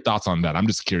 What are your thoughts on that? I'm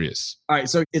just curious. All right.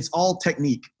 So it's all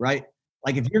technique, right?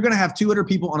 Like if you're going to have 200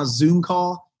 people on a Zoom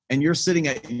call and you're sitting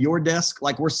at your desk,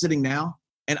 like we're sitting now,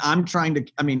 and I'm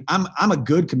a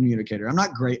good communicator. I'm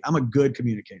not great. I'm a good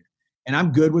communicator, and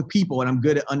I'm good with people, and I'm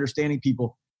good at understanding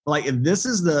people. But like, if this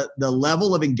is the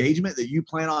level of engagement that you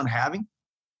plan on having,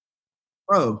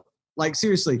 bro, like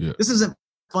seriously, this isn't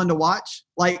fun to watch.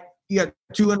 Like, you got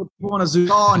 200 people on a Zoom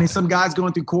call and some guy's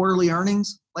going through quarterly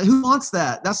earnings. Like, who wants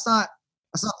that? That's not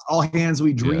all hands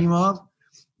we dream of.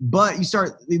 But you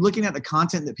start looking at the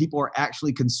content that people are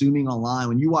actually consuming online.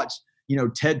 When you watch,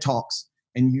 TED Talks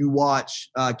and you watch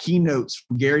keynotes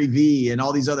from Gary Vee and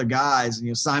all these other guys,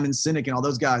 and Simon Sinek and all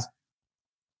those guys,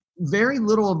 very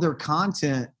little of their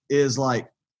content is like,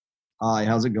 hi,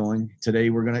 how's it going? Today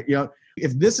we're going to,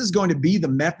 if this is going to be the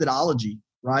methodology,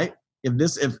 right? If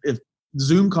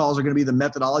Zoom calls are going to be the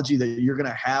methodology that you're going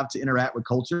to have to interact with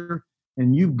culture,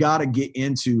 and you've got to get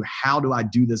into, how do I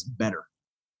do this better?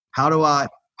 How do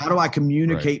I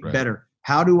communicate better?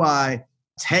 How do I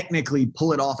technically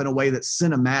pull it off in a way that's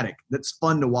cinematic, that's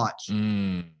fun to watch?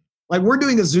 Like, we're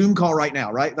doing a Zoom call right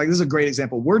now, right? Like, this is a great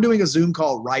example. We're doing a Zoom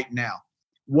call right now.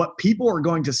 What people are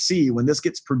going to see when this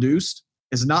gets produced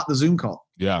is not the Zoom call.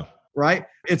 Yeah. Right?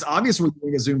 It's obvious we're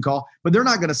doing a Zoom call, but they're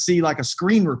not going to see like a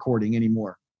screen recording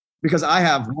anymore, because I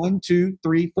have 1, 2,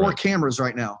 3, 4 cameras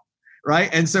right now.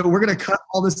 Right. And so we're going to cut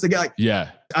all this together.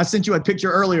 Yeah. I sent you a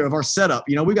picture earlier of our setup.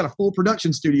 We've got a full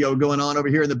production studio going on over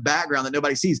here in the background that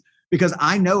nobody sees, because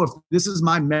I know if this is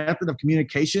my method of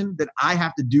communication, that I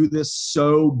have to do this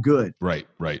so good. Right.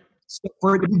 So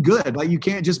for it to be good, like, you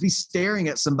can't just be staring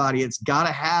at somebody. It's got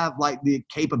to have like the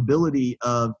capability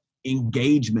of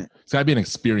engagement. It's got to be an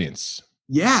experience.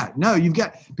 Yeah. No,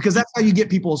 because that's how you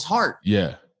get people's heart.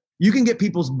 Yeah. You can get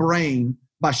people's brain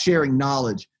by sharing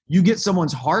knowledge. You get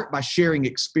someone's heart by sharing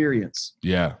experience.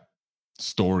 Yeah.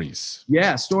 Stories.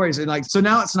 Yeah, stories. And so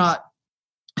now it's not,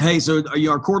 hey, so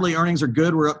our quarterly earnings are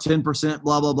good. We're up 10%,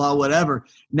 blah, blah, blah, whatever.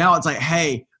 Now it's like,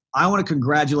 hey, I want to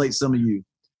congratulate some of you,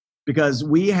 because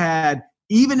we had,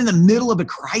 even in the middle of the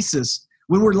crisis,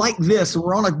 when we're like this,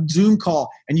 we're on a Zoom call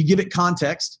and you give it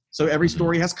context. So every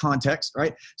story has context,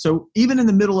 right? So even in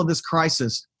the middle of this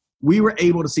crisis, we were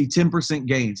able to see 10%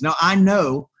 gains. Now, I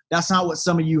know that's not what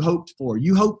some of you hoped for.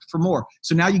 You hoped for more.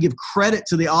 So now you give credit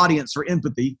to the audience for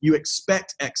empathy. You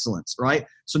expect excellence, right?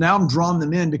 So now I'm drawing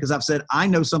them in because I've said, I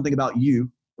know something about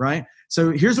you, right?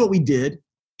 So here's what we did,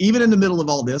 even in the middle of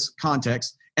all this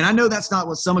context. And I know that's not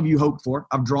what some of you hoped for.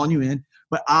 I've drawn you in.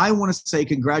 But I want to say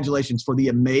congratulations for the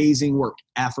amazing work,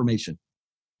 affirmation.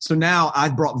 So now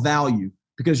I've brought value,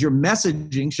 because your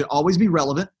messaging should always be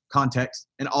relevant, context,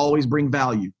 and always bring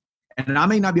value. And I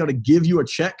may not be able to give you a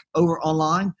check over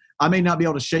online. I may not be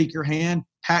able to shake your hand,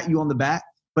 pat you on the back.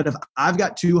 But if I've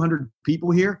got 200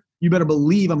 people here, you better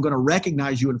believe I'm going to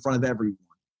recognize you in front of everyone.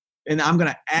 And I'm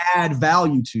going to add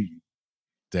value to you.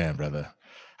 Damn, brother.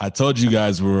 I told you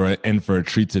guys we were in for a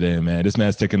treat today, man. This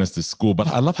man's taking us to school, but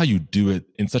I love how you do it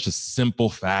in such a simple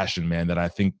fashion, man, that I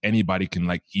think anybody can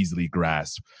like easily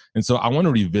grasp. And so I want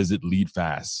to revisit Lead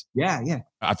Fast. Yeah.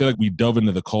 I feel like we dove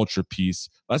into the culture piece.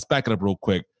 Let's back it up real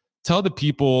quick. Tell the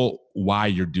people why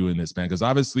you're doing this, man, because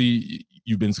obviously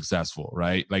you've been successful,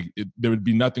 right? Like there would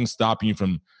be nothing stopping you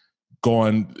from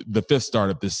going the fifth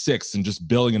startup, the sixth, and just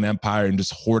building an empire and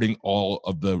just hoarding all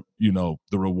of the,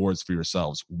 the rewards for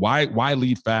yourselves. Why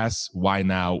lead fast? Why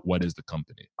now? What is the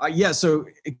company? So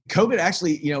COVID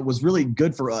actually, was really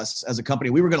good for us as a company.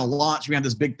 We were going to launch, we had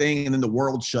this big thing, and then the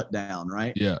world shut down,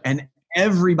 right? Yeah. And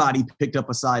everybody picked up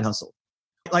a side hustle.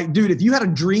 Like, dude, if you had a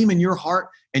dream in your heart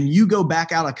and you go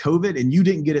back out of COVID and you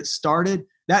didn't get it started,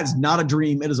 that is not a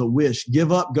dream. It is a wish.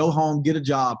 Give up, go home, get a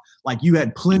job. Like, you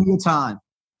had plenty of time.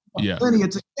 Yeah. Plenty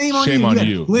of time. Shame on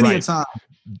you. Plenty of time.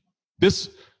 This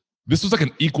was like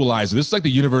an equalizer. This is like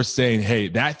the universe saying, hey,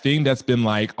 that thing that's been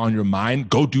like on your mind,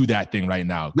 go do that thing right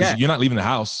now. Because you're not leaving the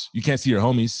house. You can't see your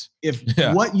homies. If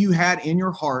what you had in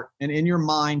your heart and in your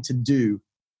mind to do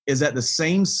is at the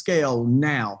same scale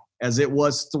now as it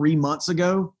was 3 months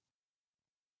ago,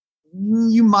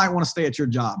 you might want to stay at your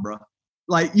job, bro.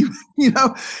 Like, you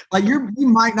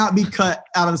might not be cut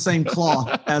out of the same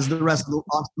cloth as the rest of the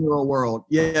entrepreneurial world.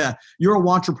 Yeah, you're a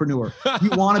wantrepreneur. You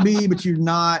want to be, but you're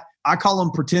not. I call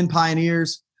them pretend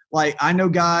pioneers. Like, I know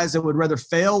guys that would rather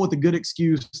fail with a good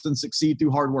excuse than succeed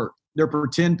through hard work. They're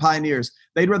pretend pioneers.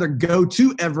 They'd rather go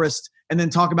to Everest and then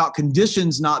talk about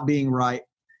conditions not being right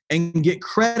and get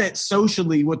credit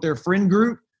socially with their friend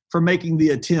group for making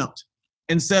the attempt,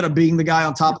 instead of being the guy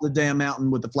on top of the damn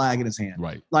mountain with the flag in his hand.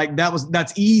 Right. Like,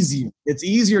 that's easy. It's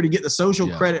easier to get the social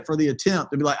credit for the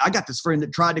attempt and be like, I got this friend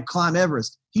that tried to climb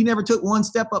Everest. He never took one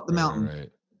step up the mountain. Right.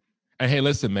 And hey,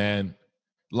 listen, man,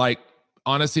 like,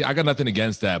 honestly, I got nothing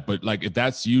against that, but like, if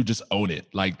that's you, just own it.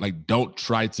 Like don't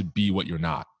try to be what you're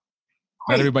not.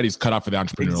 Not everybody's cut out for the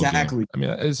entrepreneurial game. I mean,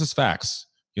 it's just facts,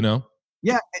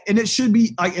 Yeah. And it should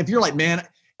be like, if you're like, man,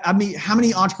 I mean, how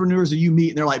many entrepreneurs do you meet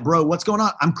and they're like, bro, what's going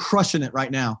on? I'm crushing it right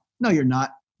now. No, you're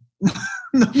not.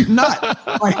 No, you're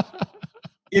not. Like,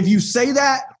 if you say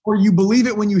that or you believe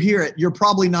it when you hear it, you're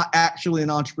probably not actually an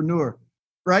entrepreneur,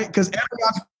 right? Because every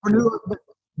entrepreneur that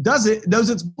does it knows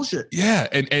it's bullshit. Yeah.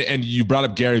 And you brought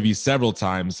up Gary Vee several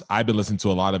times. I've been listening to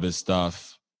a lot of his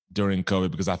stuff during COVID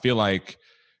because I feel like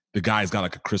the guy's got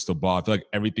like a crystal ball. I feel like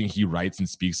everything he writes and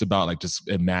speaks about, like, just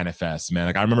it manifests, man.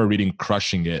 Like, I remember reading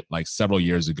Crushing It like several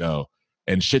years ago,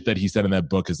 and shit that he said in that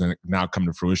book is now come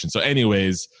to fruition. So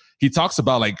anyways, he talks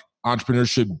about like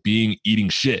entrepreneurship being eating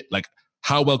shit. Like,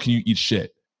 how well can you eat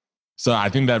shit? So I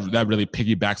think that really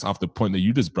piggybacks off the point that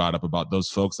you just brought up about those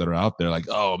folks that are out there like,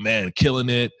 oh man, killing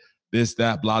it, this,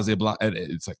 that, blah, blah, blah. And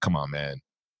it's like, come on, man.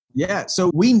 Yeah. So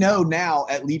we know now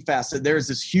at LeadFast that there's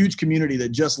this huge community that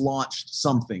just launched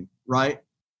something, right?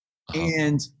 Uh-huh.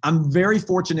 And I'm very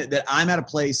fortunate that I'm at a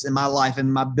place in my life,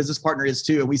 and my business partner is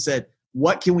too. And we said,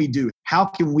 what can we do? How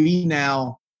can we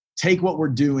now take what we're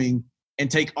doing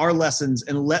and take our lessons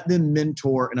and let them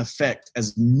mentor and affect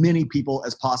as many people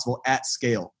as possible at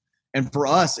scale? And for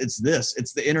us, it's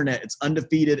the internet. It's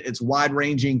undefeated. It's wide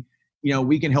ranging.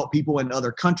 We can help people in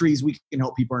other countries. We can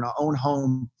help people in our own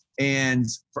home. And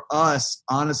for us,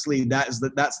 honestly, that's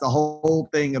the whole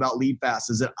thing about LeadFast,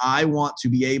 is that I want to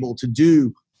be able to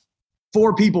do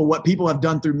for people what people have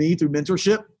done through me, through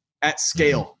mentorship at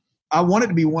scale. I want it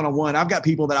to be one-on-one. I've got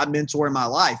people that I mentor in my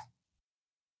life,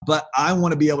 but I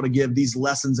want to be able to give these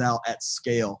lessons out at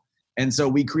scale. And so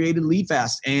we created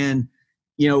LeadFast. And,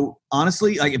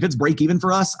 honestly, like, if it's break even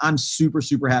for us, I'm super,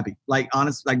 super happy. Like,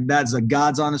 that's a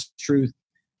God's honest truth.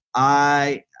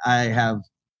 I have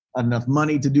enough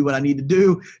money to do what I need to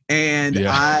do. And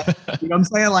I'm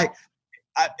saying? Like,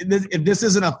 if this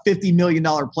isn't a $50 million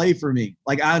play for me,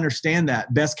 like, I understand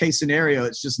that. Best case scenario,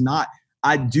 it's just not.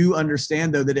 I do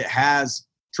understand, though, that it has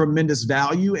tremendous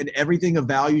value, and everything of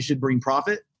value should bring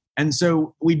profit. And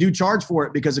so we do charge for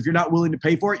it, because if you're not willing to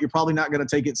pay for it, you're probably not going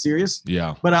to take it serious.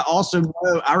 Yeah. But I also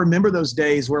know, I remember those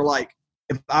days where, like,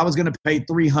 if I was going to pay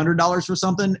 $300 for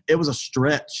something, it was a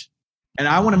stretch. And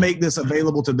I want to make this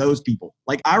available to those people.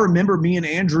 Like, I remember me and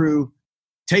Andrew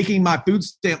taking my food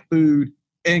stamp food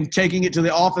and taking it to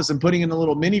the office and putting it in a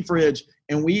little mini fridge.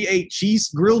 And we ate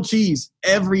grilled cheese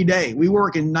every day. We were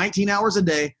working 19 hours a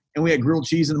day, and we had grilled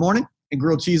cheese in the morning and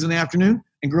grilled cheese in the afternoon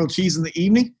and grilled cheese in the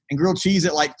evening and grilled cheese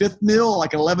at like fifth meal,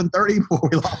 like at 11:30 before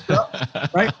we locked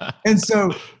up, right? And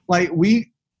so, like,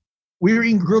 we were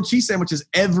eating grilled cheese sandwiches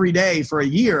every day for a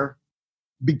year,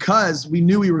 because we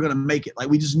knew we were going to make it. Like,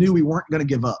 we just knew we weren't going to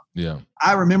give up. Yeah.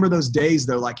 I remember those days,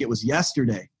 though, like it was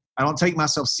yesterday. I don't take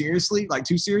myself seriously, like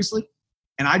too seriously.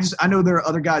 And I know there are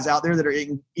other guys out there that are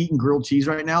eating grilled cheese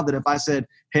right now that if I said,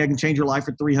 hey, I can change your life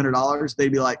for $300,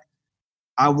 they'd be like,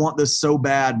 I want this so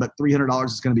bad, but $300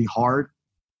 is going to be hard.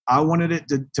 I wanted it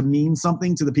to mean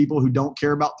something to the people who don't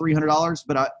care about $300,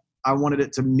 but I wanted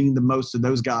it to mean the most to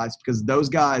those guys, because those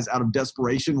guys, out of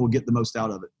desperation, will get the most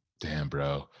out of it. Damn,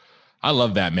 bro. I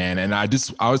love that, man. And I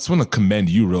just want to commend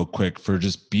you real quick for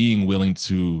just being willing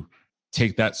to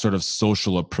take that sort of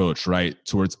social approach, right,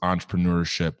 towards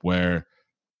entrepreneurship, where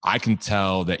I can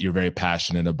tell that you're very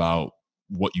passionate about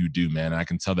what you do, man. And I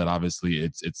can tell that obviously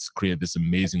it's created this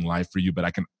amazing life for you, but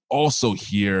I can also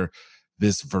hear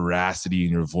this veracity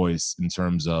in your voice in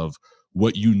terms of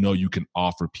what you know you can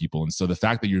offer people. And so the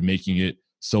fact that you're making it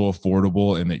so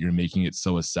affordable and that you're making it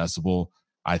so accessible,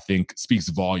 I think speaks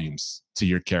volumes to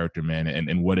your character, man,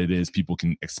 and what it is people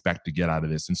can expect to get out of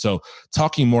this. And so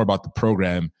talking more about the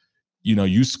program, you know,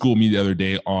 you schooled me the other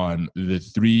day on the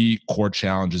 3 core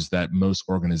challenges that most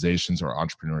organizations or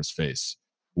entrepreneurs face.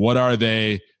 What are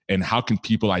they, and how can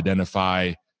people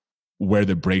identify where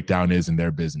the breakdown is in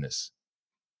their business?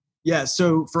 Yeah.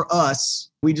 So for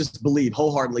us, we just believe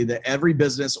wholeheartedly that every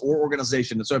business or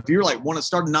organization. So if you're like, want to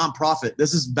start a nonprofit,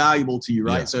 this is valuable to you,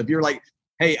 right? Yeah. So if you're like,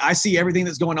 hey, I see everything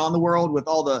that's going on in the world with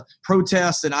all the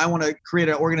protests and I want to create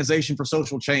an organization for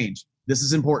social change, this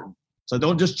is important. So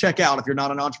don't just check out if you're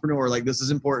not an entrepreneur. Like, this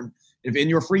is important. If in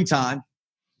your free time,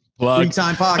 free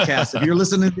time podcast, if you're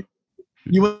listening,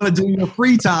 you want to do your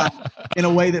free time in a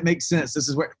way that makes sense. This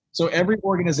is where, so every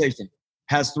organization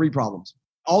has 3 problems.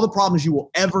 All the problems you will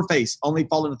ever face only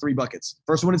fall into 3 buckets.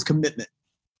 First one is commitment.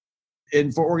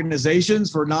 And for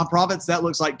organizations, for nonprofits, that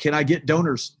looks like, can I get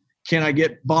donors? Can I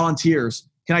get volunteers?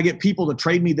 Can I get people to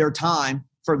trade me their time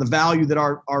for the value that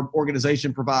our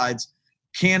organization provides?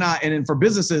 And then for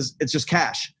businesses, it's just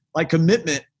cash. Like,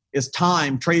 commitment is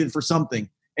time traded for something.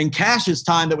 And cash is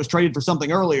time that was traded for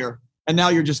something earlier. And now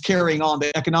you're just carrying on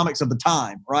the economics of the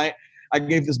time, right? I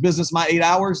gave this business my 8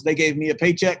 hours. They gave me a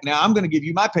paycheck. Now I'm going to give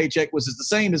you my paycheck, which is the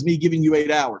same as me giving you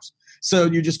 8 hours. So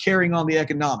you're just carrying on the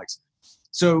economics.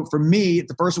 So for me,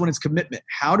 the first one is commitment.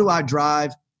 How do I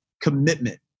drive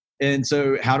commitment? And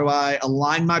so how do I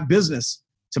align my business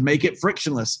to make it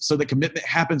frictionless so that commitment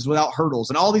happens without hurdles?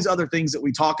 And all these other things that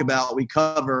we talk about, we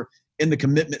cover in the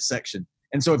commitment section.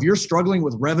 And so if you're struggling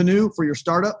with revenue for your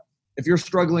startup, if you're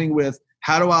struggling with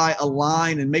how do I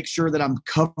align and make sure that I'm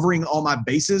covering all my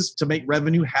bases to make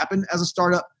revenue happen as a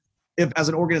startup, if as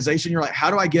an organization, you're like,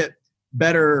 how do I get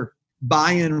better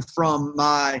buy-in from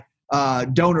my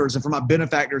donors and from my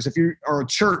benefactors? If you are a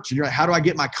church and you're like, how do I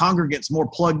get my congregants more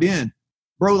plugged in?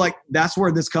 Bro, like, that's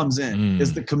where this comes in,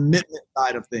 is the commitment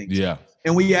side of things. Yeah.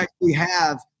 And we actually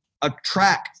have a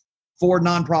track for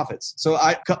nonprofits. So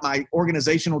I cut my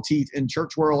organizational teeth in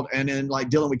church world and in like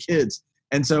dealing with kids.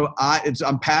 And so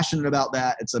I'm passionate about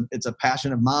that. It's a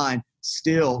passion of mine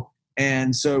still.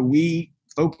 And so we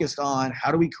focused on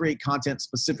how do we create content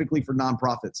specifically for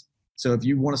nonprofits. So if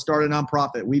you want to start a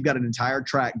nonprofit, we've got an entire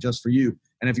track just for you.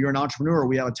 And if you're an entrepreneur,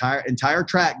 we have an entire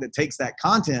track that takes that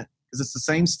content, because it's the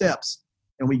same steps,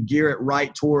 and we gear it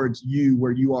right towards you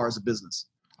where you are as a business.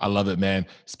 I love it, man.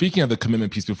 Speaking of the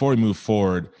commitment piece, before we move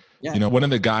forward, you know, one of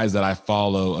the guys that I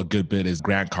follow a good bit is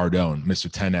Grant Cardone,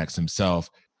 Mr. 10X himself.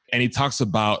 And he talks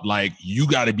about, like, you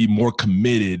got to be more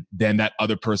committed than that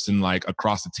other person, like,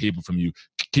 across the table from you.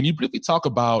 Can you briefly talk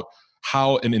about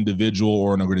how an individual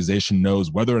or an organization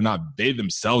knows whether or not they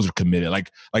themselves are committed?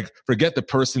 Like forget the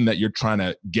person that you're trying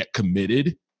to get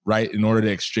committed, right, in order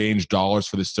to exchange dollars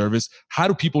for the service. How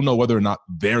do people know whether or not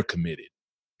they're committed?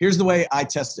 Here's the way I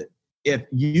test it. If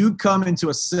you come into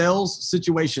a sales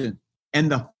situation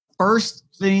and the first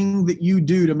thing that you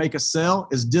do to make a sale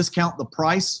is discount the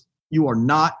price, you are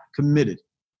not committed.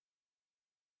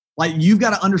 Like, you've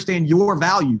got to understand your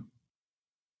value.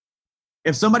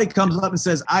 If somebody comes up and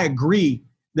says, I agree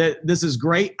that this is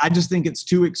great, I just think it's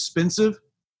too expensive,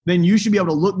 then you should be able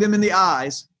to look them in the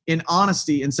eyes in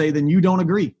honesty and say, then you don't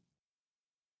agree.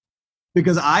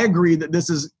 Because I agree that this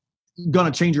is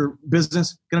going to change your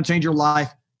business, going to change your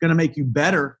life, going to make you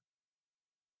better.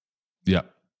 Yeah.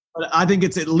 But I think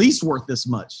it's at least worth this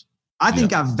much. I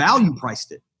think I value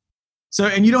priced it. So,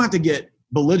 and you don't have to get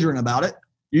belligerent about it.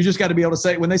 You just got to be able to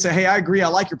say, when they say, hey, I agree, I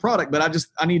like your product, but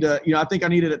I need to, I think I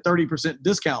need it at 30%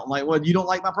 discount. I'm like, well, you don't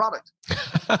like my product.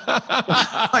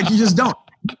 Like, you just don't.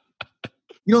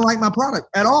 You don't like my product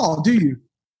at all, do you?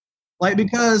 Like,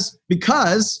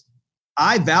 because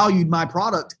I valued my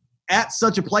product at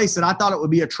such a place that I thought it would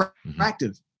be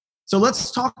attractive. So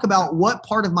let's talk about what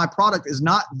part of my product is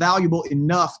not valuable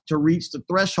enough to reach the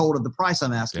threshold of the price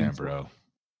I'm asking for. Bro.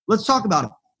 Let's talk about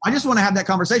it. I just want to have that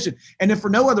conversation. And if for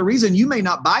no other reason, you may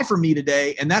not buy from me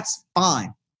today, and that's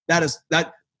fine.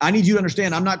 That I need you to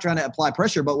understand, I'm not trying to apply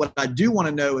pressure, but what I do want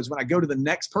to know is when I go to the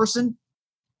next person,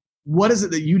 what is it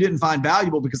that you didn't find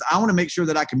valuable? Because I want to make sure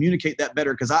that I communicate that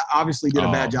better, because I obviously did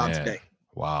a bad job today.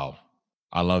 Wow.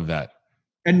 I love that.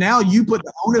 And now you put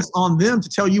the onus on them to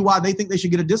tell you why they think they should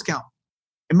get a discount.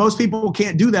 And most people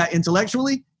can't do that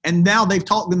intellectually, And now they've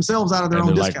talked themselves out of their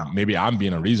own discount. Like, maybe I'm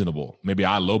being unreasonable. Maybe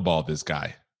I lowball this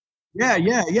guy. Yeah.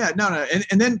 No.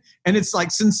 And it's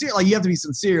like sincere. Like, you have to be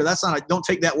sincere. That's not don't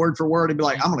take that word for word and be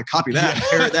like, I'm going to copy that and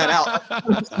parrot that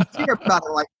out. Sincere about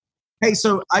it. Like, hey,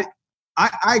 so I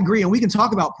agree. And we can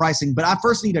talk about pricing, but I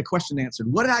first need a question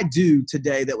answered. What did I do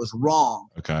today that was wrong?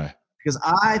 Okay. Because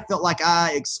I felt like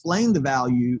I explained the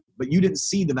value, but you didn't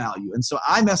see the value. And so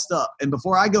I messed up. And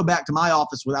before I go back to my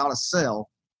office without a sale,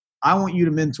 I want you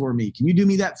to mentor me. Can you do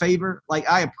me that favor? Like,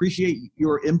 I appreciate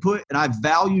your input and I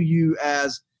value you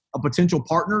as a potential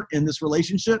partner in this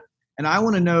relationship. And I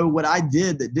want to know what I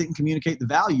did that didn't communicate the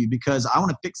value, because I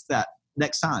want to fix that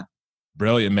next time.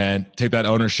 Brilliant, man. Take that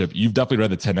ownership. You've definitely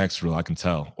read the 10X rule, I can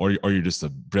tell. Or you're just a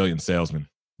brilliant salesman.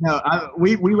 No,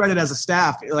 we read it as a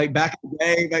staff. Like, back in the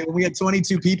day, like when we had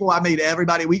 22 people, I made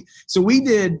everybody. We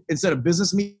did, instead of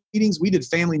business meetings, we did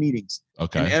family meetings.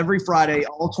 Okay. And every Friday,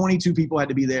 all 22 people had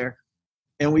to be there.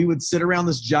 And we would sit around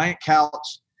this giant couch,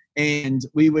 and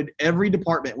every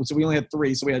department, so we only had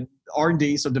 3. So we had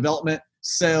R&D, so development,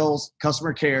 sales,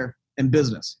 customer care, and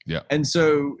business. Yeah. And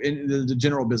so in the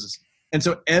general business. And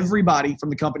so everybody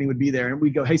from the company would be there, and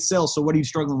we'd go, hey, sales, so what are you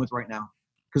struggling with right now?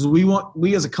 Because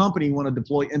we as a company want to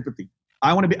deploy empathy.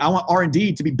 I want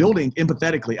R&D to be building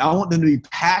empathetically. I want them to be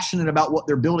passionate about what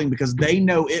they're building, because they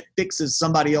know it fixes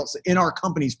somebody else in our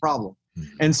company's problem.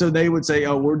 Mm-hmm. And so they would say,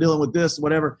 oh, we're dealing with this,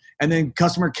 whatever. And then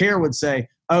customer care would say,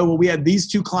 oh, well, we had these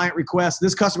 2 client requests.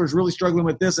 This customer's really struggling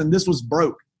with this, and this was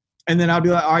broke. And then I'd be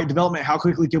like, all right, development, how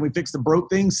quickly can we fix the broke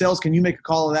thing? Sales, can you make a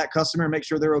call to that customer and make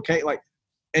sure they're okay?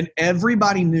 And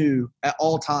everybody knew at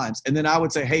all times. And then I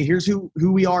would say, hey, here's who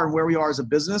we are and where we are as a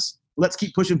business. Let's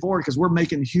keep pushing forward, because we're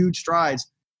making huge strides.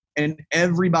 And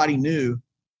everybody knew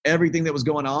everything that was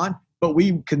going on, but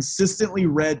we consistently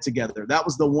read together. That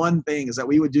was the one thing, is that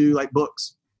we would do like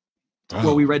books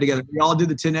where we read together. We all did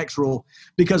the 10X rule,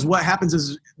 because what happens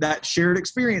is that shared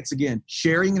experience, again,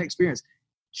 sharing an experience.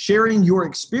 Sharing your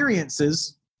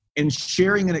experiences and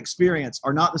sharing an experience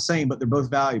are not the same, but they're both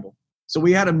valuable. So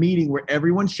we had a meeting where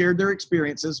everyone shared their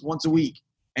experiences once a week,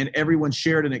 and everyone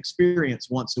shared an experience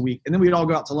once a week. And then we'd all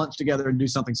go out to lunch together and do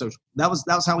something social. That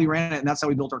was how we ran it, and that's how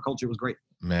we built our culture. It was great.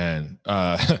 Man,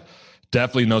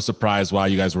 definitely no surprise why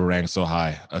you guys were ranked so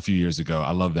high a few years ago.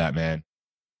 I love that, man.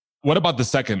 What about the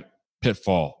second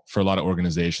pitfall for a lot of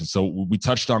organizations? So we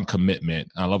touched on commitment.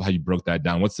 I love how you broke that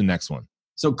down. What's the next one?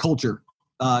 So culture.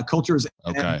 Culture is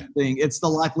everything. It's the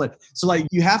lifeblood. So like,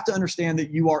 you have to understand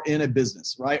that you are in a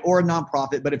business, right? Or a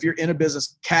nonprofit. But if you're in a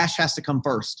business, cash has to come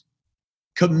first.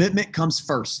 Commitment comes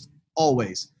first,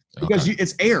 always. Because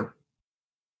it's air.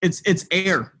 It's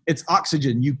air. It's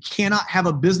oxygen. You cannot have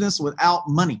a business without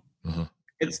money. Uh-huh.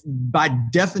 It's by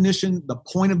definition the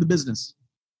point of the business.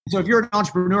 So if you're an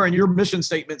entrepreneur and your mission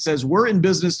statement says, we're in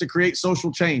business to create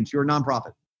social change, you're a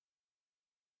nonprofit.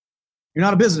 You're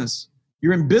not a business.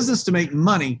 You're in business to make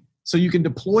money so you can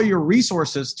deploy your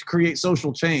resources to create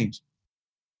social change.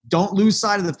 Don't lose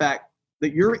sight of the fact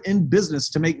that you're in business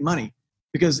to make money,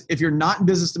 because if you're not in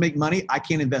business to make money, I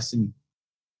can't invest in you.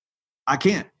 I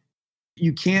can't.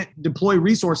 You can't deploy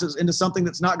resources into something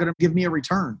that's not going to give me a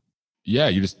return. Yeah,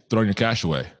 you're just throwing your cash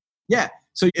away. Yeah.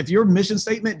 So if your mission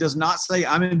statement does not say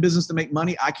I'm in business to make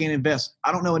money, I can't invest.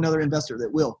 I don't know another investor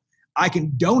that will. I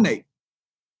can donate.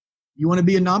 You want to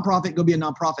be a nonprofit, go be a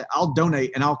nonprofit. I'll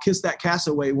donate and I'll kiss that cash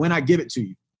away when I give it to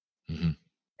you,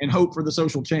 and hope for the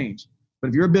social change. But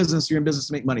if you're a business, you're in business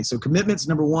to make money. So commitment's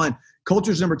number 1.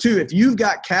 Culture's number 2. If you've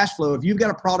got cash flow, if you've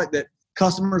got a product that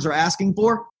customers are asking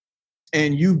for,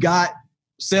 and you've got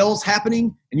sales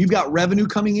happening and you've got revenue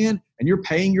coming in and you're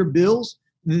paying your bills,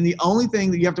 then the only thing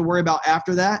that you have to worry about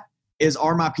after that is,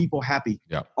 are my people happy?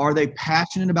 Yeah. Are they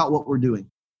passionate about what we're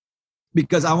doing?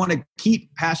 Because I want to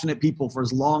keep passionate people for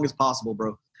as long as possible,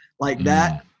 bro. Like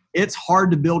that, it's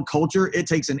hard to build culture. It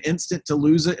takes an instant to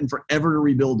lose it and forever to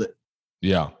rebuild it.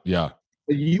 Yeah, yeah.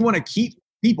 But you want to keep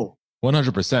people.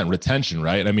 100% retention,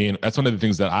 right? I mean, that's one of the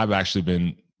things that I've actually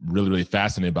been really, really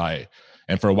fascinated by.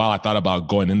 And for a while, I thought about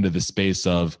going into the space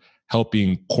of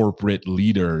helping corporate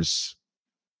leaders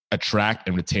attract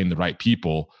and retain the right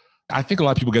people. I think a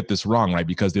lot of people get this wrong, right?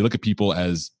 Because they look at people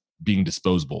as being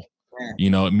disposable.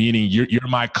 You know, meaning you're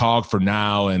my cog for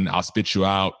now, and I'll spit you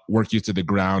out, work you to the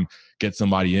ground, get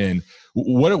somebody in.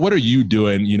 What are you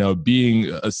doing? You know, being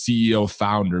a CEO,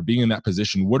 founder, being in that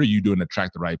position, what are you doing to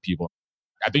attract the right people?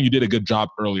 I think you did a good job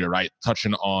earlier, right?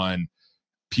 Touching on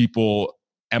people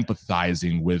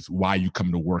empathizing with why you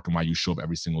come to work and why you show up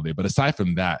every single day. But aside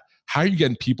from that, how are you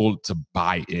getting people to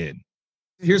buy in?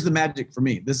 Here's the magic for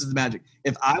me. This is the magic.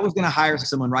 If I was going to hire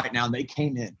someone right now and they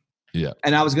came in,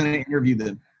 and I was going to interview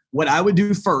them, what I would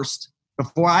do first,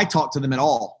 before I talk to them at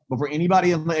all, before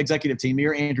anybody on the executive team, me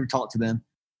or Andrew talk to them,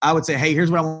 I would say, hey,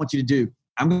 here's what I want you to do.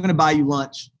 I'm going to buy you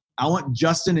lunch. I want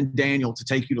Justin and Daniel to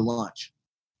take you to lunch.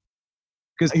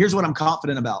 Because here's what I'm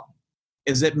confident about,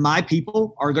 is that my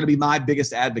people are going to be my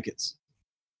biggest advocates.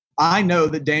 I know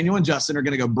that Daniel and Justin are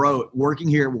going to go, bro, working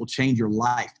here will change your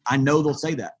life. I know they'll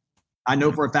say that. I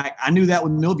know for a fact. I knew that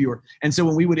with Millviewer. And so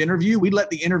when we would interview, we'd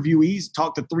let the interviewees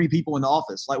talk to 3 people in the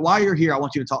office. Like, while you're here, I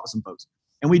want you to talk to some folks.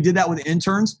 And we did that with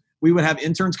interns. We would have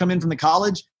interns come in from the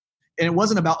college. And it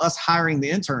wasn't about us hiring the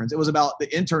interns. It was about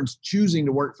the interns choosing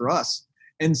to work for us.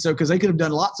 And so, because they could have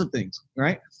done lots of things,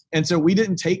 right? And so we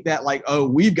didn't take that like, oh,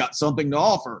 we've got something to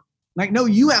offer. Like, no,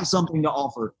 you have something to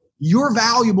offer. You're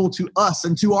valuable to us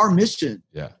and to our mission.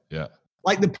 Yeah.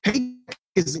 Like, the pay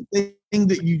is the thing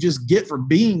that you just get for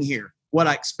being here. What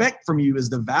I expect from you is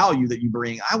the value that you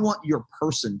bring. I want your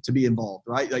person to be involved,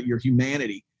 right? Like your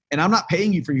humanity. And I'm not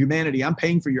paying you for humanity. I'm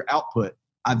paying for your output.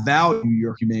 I value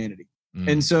your humanity.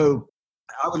 And so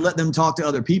I would let them talk to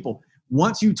other people.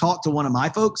 Once you talk to one of my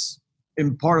folks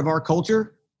in part of our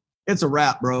culture, it's a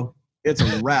wrap, bro. It's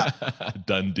a wrap.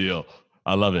 Done deal.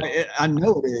 I love it. I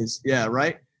know it is. Yeah,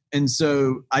 right? And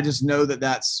so I just know that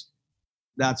that's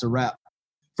a wrap.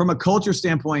 From a culture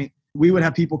standpoint, we would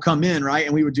have people come in, right?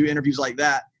 And we would do interviews like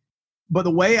that. But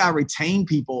the way I retain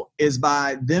people is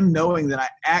by them knowing that I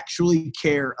actually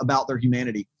care about their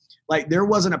humanity. Like, there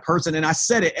wasn't a person, and I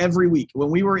said it every week. When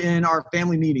we were in our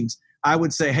family meetings, I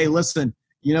would say, hey, listen,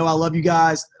 I love you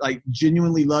guys, like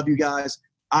genuinely love you guys.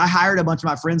 I hired a bunch of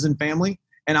my friends and family,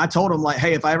 and I told them, like,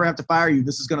 hey, if I ever have to fire you,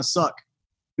 this is going to suck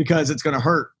because it's going to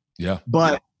hurt. Yeah.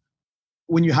 But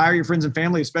when you hire your friends and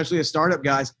family, especially as startup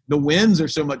guys, the wins are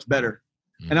so much better.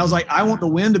 And I was like, I want the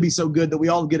win to be so good that we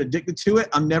all get addicted to it.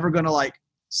 I'm never going to like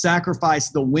sacrifice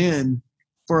the win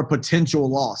for a potential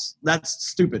loss. That's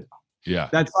stupid. Yeah.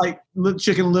 That's like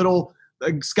Chicken Little,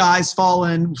 like, sky's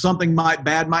falling, something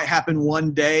bad might happen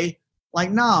one day. Like,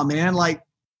 nah, man, like,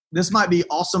 this might be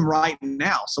awesome right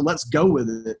now. So let's go with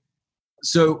it.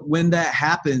 So when that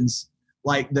happens,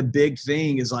 like, the big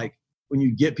thing is like, when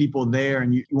you get people there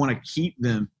and you want to keep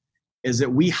them, is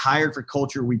that we hired for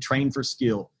culture. We trained for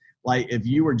skill. Like, if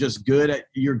you were just good at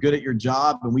your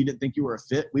job and we didn't think you were a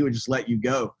fit, we would just let you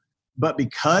go. But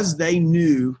because they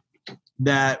knew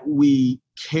that we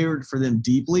cared for them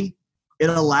deeply, it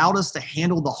allowed us to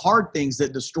handle the hard things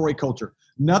that destroy culture.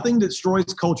 Nothing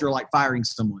destroys culture like firing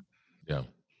someone. Yeah.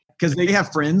 Because they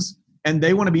have friends and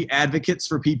they want to be advocates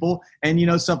for people and,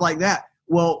 stuff like that.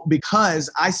 Well, because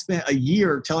I spent a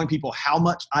year telling people how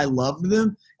much I loved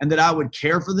them and that I would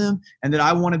care for them and that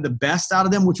I wanted the best out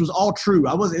of them, which was all true.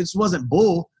 It wasn't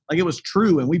bull. Like, it was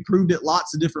true. And we proved it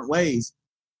lots of different ways.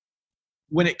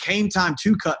 When it came time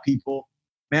to cut people,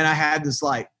 man, I had this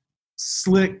like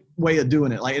slick way of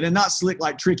doing it. Like, and not slick,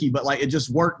 like tricky, but like it just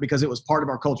worked because it was part of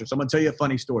our culture. So I'm going to tell you a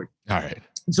funny story. All right.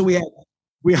 So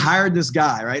we hired this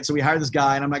guy, right? So we hired this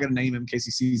guy, and I'm not going to name him in case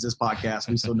he sees this podcast.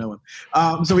 We still know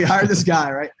him. So we hired this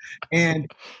guy, right? And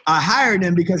I hired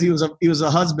him because he was a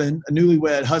husband, a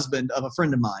newlywed husband of a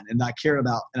friend of mine, and I cared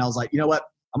about. And I was like, you know what?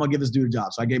 I'm going to give this dude a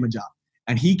job. So I gave him a job.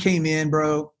 And he came in,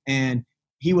 bro, and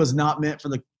he was not meant for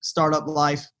the startup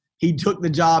life. He took the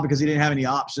job because he didn't have any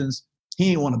options. He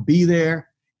didn't want to be there.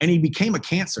 And he became a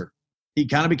cancer. He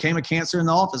kind of became a cancer in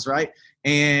the office, right?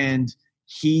 And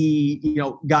he,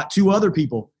 got 2 other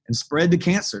people and spread the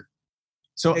cancer.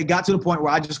 So it got to the point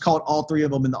where I just called all 3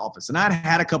 of them in the office. And I'd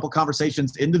had a couple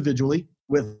conversations individually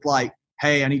with like,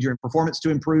 hey, I need your performance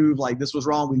to improve. Like, this was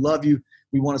wrong. We love you.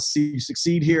 We want to see you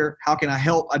succeed here. How can I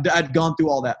help? I'd gone through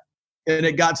all that. And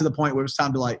it got to the point where it was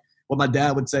time to, like, what my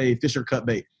dad would say, fish or cut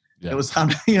bait. Yeah. It was time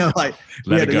to, we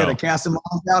had to cast them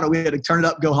all out, or we had to turn it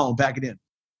up, go home, pack it in.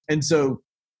 And so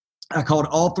I called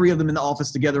all 3 of them in the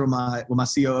office together with my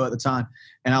COO at the time.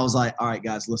 And I was like, all right,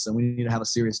 guys, listen, we need to have a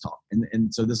serious talk.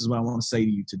 And so this is what I want to say to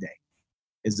you today,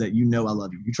 is that I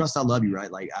love you. You trust I love you,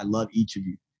 right? Like, I love each of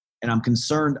you. And I'm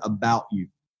concerned about you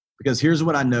because here's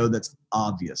what I know that's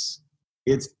obvious.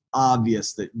 It's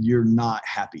obvious that you're not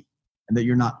happy and that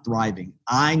you're not thriving.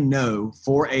 I know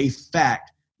for a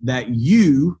fact that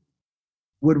you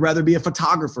would rather be a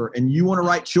photographer and you want to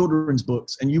write children's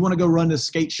books and you want to go run a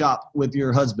skate shop with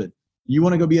your husband. You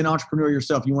want to go be an entrepreneur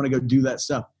yourself. You want to go do that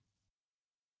stuff.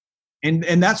 And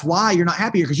that's why you're not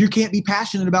happy here, because you can't be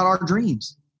passionate about our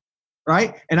dreams,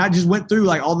 right? And I just went through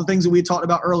like all the things that we had talked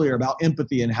about earlier about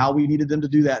empathy and how we needed them to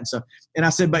do that and stuff. And I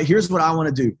said, but here's what I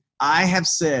want to do. I have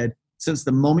said since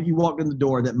the moment you walked in the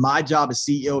door that my job as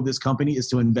CEO of this company is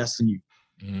to invest in you,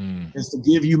 is to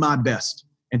give you my best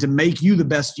and to make you the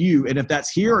best you. And if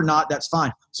that's here or not, that's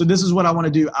fine. So this is what I want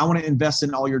to do. I want to invest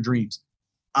in all your dreams.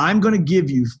 I'm going to give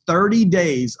you 30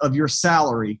 days of your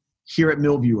salary here at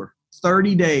Millviewer,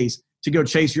 30 days to go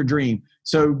chase your dream.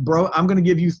 So, bro, I'm going to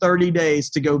give you 30 days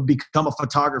to go become a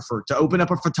photographer, to open up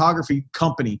a photography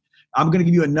company. I'm going to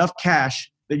give you enough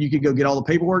cash that you could go get all the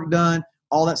paperwork done,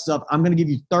 all that stuff. I'm going to give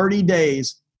you 30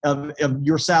 days of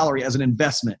your salary as an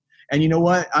investment. And you know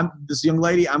what? This young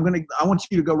lady, I want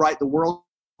you to go write the world's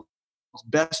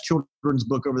best children's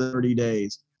book over the 30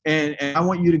 days. And I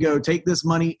want you to go take this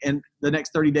money and the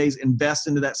next 30 days, invest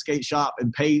into that skate shop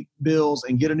and pay bills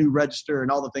and get a new register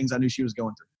and all the things I knew she was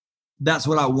going through. That's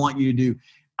what I want you to do.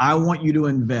 I want you to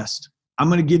invest. I'm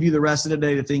going to give you the rest of the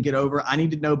day to think it over. I need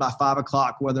to know by 5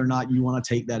 o'clock whether or not you want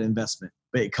to take that investment.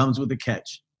 But it comes with a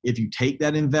catch. If you take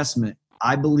that investment,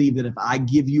 I believe that if I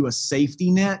give you a safety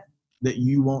net, that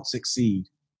you won't succeed.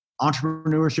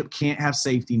 Entrepreneurship can't have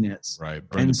safety nets. Right.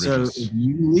 And so if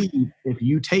you leave, if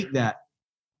you take that,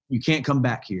 you can't come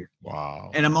back here. Wow.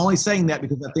 And I'm only saying that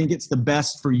because I think it's the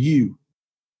best for you.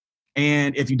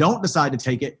 And if you don't decide to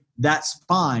take it, that's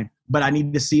fine. But I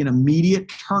need to see an immediate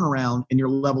turnaround in your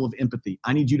level of empathy.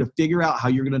 I need you to figure out how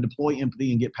you're going to deploy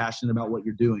empathy and get passionate about what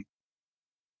you're doing.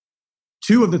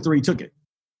 2 of the 3 took it.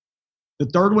 The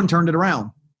 3rd one turned it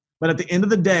around. But at the end of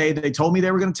the day, they told me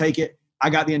they were going to take it. I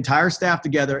got the entire staff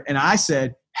together and I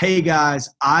said, hey guys,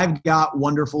 I've got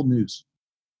wonderful news.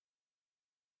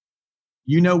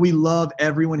 You know, we love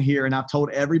everyone here. And I've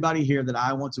told everybody here that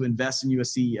I want to invest in you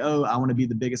as CEO. I want to be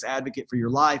the biggest advocate for your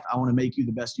life. I want to make you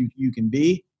the best you can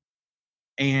be.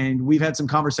 And we've had some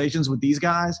conversations with these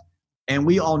guys. And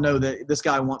we all know that this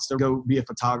guy wants to go be a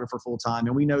photographer full time.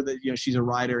 And we know that, you know, she's a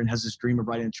writer and has this dream of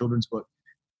writing a children's book.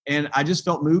 And I just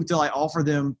felt moved till I offer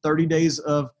them 30 days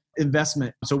of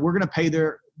investment. So we're going to pay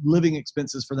their living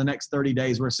expenses for the next 30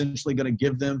 days. We're essentially going to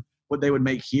give them what they would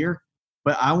make here.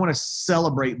 But I want to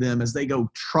celebrate them as they go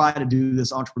try to do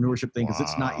this entrepreneurship thing because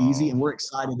it's not easy. And we're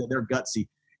excited that they're gutsy.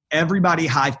 Everybody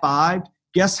high-fived.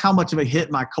 Guess how much of a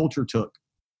hit my culture took?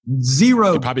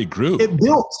 0. It probably grew. It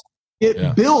built.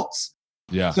 It built.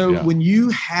 Yeah. So when you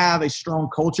have a strong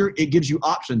culture, it gives you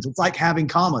options. It's like having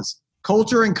commas.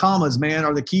 Culture and commas, man,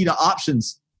 are the key to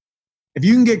options. If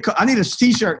you can get, I need a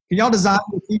t-shirt. Can y'all design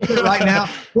a t-shirt right now?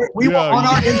 We will on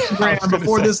our Instagram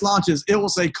before this launches. It will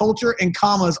say culture and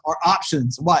commas are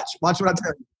options. Watch what I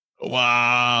tell you.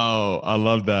 Wow. I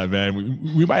love that, man.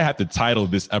 We might have to title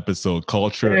this episode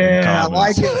Culture and Commas. I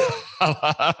like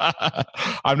it.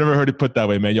 I've never heard it put that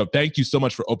way, man. Yo, thank you so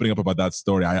much for opening up about that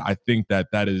story. I think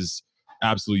that is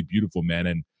absolutely beautiful, man.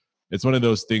 And it's one of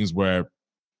those things where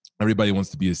everybody wants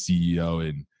to be a CEO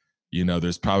and, you know,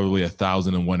 there's probably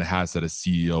 1,001 hats that a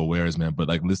CEO wears, man. But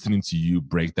like listening to you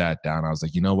break that down, I was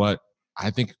like, you know what? I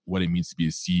think what it means to be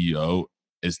a CEO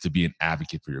is to be an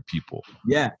advocate for your people.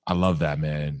 Yeah. I love that,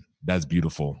 man. That's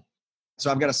beautiful.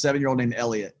 So I've got a 7-year-old named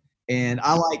Elliot. And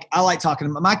I like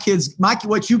talking to my kids.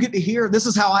 What you get to hear, this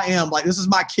is how I am. Like, this is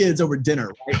my kids over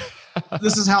dinner. Right?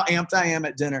 This is how amped I am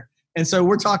at dinner. And so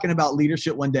we're talking about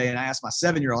leadership one day. And I asked my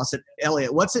 7-year-old, I said,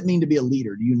 Elliot, what's it mean to be a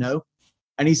leader? Do you know?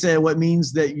 And he said, what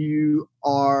means that you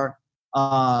are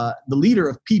the leader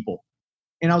of people.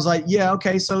 And I was like, yeah,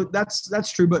 okay, so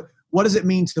that's true. But what does it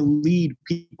mean to lead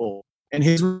people? And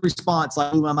his response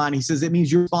like blew my mind. He says, it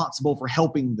means you're responsible for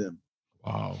helping them.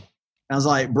 Wow. And I was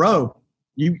like, bro,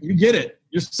 you get it.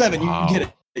 You're 7. Wow. You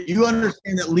get it. You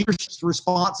understand that leadership's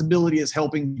responsibility is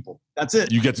helping people. That's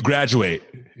it. You get to graduate.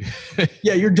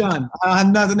 Yeah, you're done. I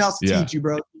have nothing else to teach you,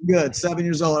 bro. You're good. 7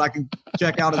 years old. I can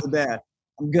check out as a dad.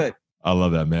 I'm good. I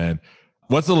love that, man.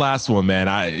 What's the last one, man?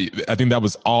 I think that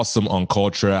was awesome on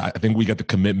culture. I think we got the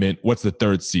commitment. What's the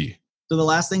 3rd C? So the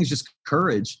last thing is just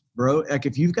courage, bro. Like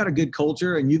if you've got a good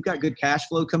culture and you've got good cash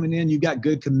flow coming in, you've got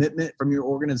good commitment from your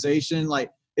organization.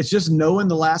 Like it's just knowing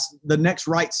the next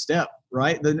right step,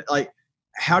 right? Then like,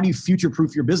 how do you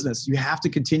future-proof your business? You have to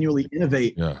continually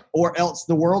innovate, or else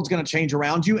the world's going to change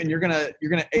around you and you're going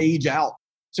to age out.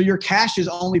 So your cash is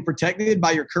only protected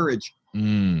by your courage.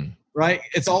 Right?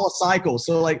 It's all a cycle.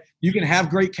 So like you can have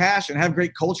great cash and have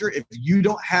great culture. If you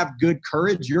don't have good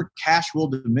courage, your cash will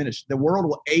diminish. The world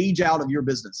will age out of your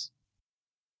business.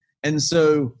 And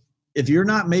so if you're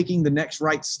not making the next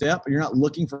right step, you're not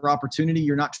looking for opportunity,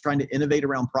 you're not trying to innovate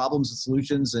around problems and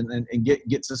solutions and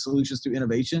get to solutions through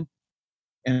innovation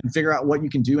and figure out what you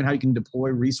can do and how you can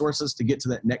deploy resources to get to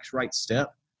that next right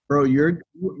step, bro,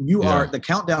 the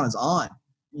countdown is on.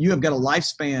 You have got a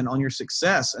lifespan on your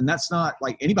success. And that's not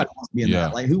like anybody wants to be in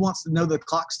that. Like who wants to know the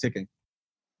clock's ticking?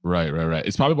 Right.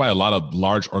 It's probably why a lot of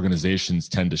large organizations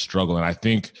tend to struggle. And I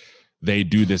think they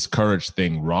do this courage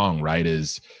thing wrong, right?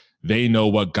 Is they know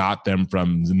what got them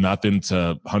from nothing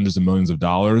to hundreds of millions of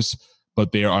dollars,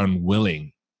 but they are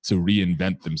unwilling to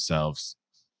reinvent themselves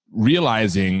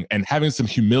realizing and having some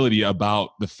humility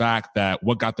about the fact that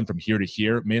what got them from here to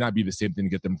here may not be the same thing to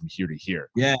get them from here to here.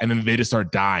 Yeah. And then they just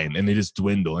start dying and they just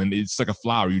dwindle. And it's like a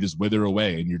flower. You just wither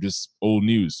away and you're just old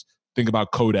news. Think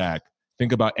about Kodak.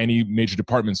 Think about any major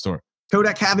department store.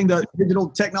 Kodak having the digital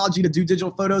technology to do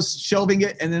digital photos, shelving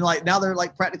it, and then like now they're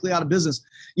like practically out of business.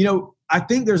 You know, I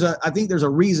think there's a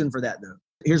reason for that though.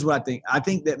 Here's what I think. I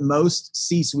think that most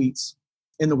C-suites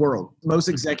in the world, most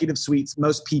executive suites,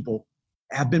 most people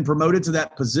have been promoted to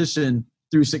that position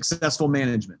through successful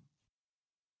management.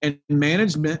 And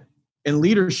management and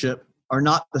leadership are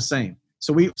not the same.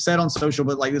 So we've said on social,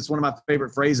 but like it's one of my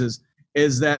favorite phrases,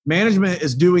 is that management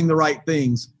is doing the right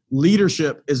things.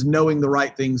 Leadership is knowing the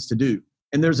right things to do.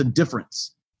 And there's a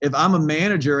difference. If I'm a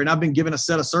manager and I've been given a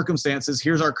set of circumstances,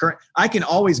 here's our current, I can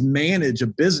always manage a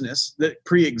business that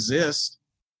pre-exists.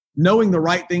 Knowing the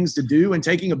right things to do and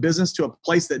taking a business to a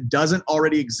place that doesn't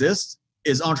already exist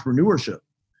is entrepreneurship.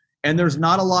 And there's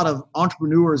not a lot of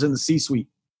entrepreneurs in the C-suite.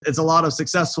 It's a lot of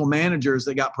successful managers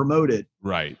that got promoted.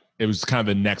 Right. It was kind of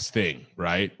the next thing,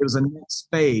 right? It was a next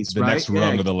phase, the right? next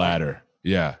rung of the ladder.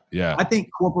 Yeah, yeah. I think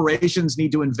corporations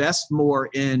need to invest more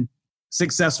in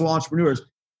successful entrepreneurs.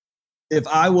 If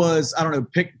I was, I don't know,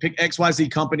 pick XYZ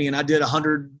company and I did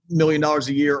 $100 million a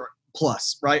year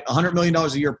plus, right? $100 million a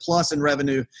year plus in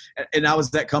revenue, and I was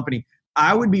that company,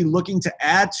 I would be looking to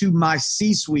add to my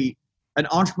C-suite an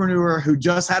entrepreneur who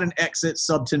just had an exit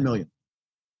sub 10 million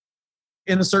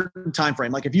in a certain time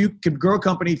frame. Like if you could grow a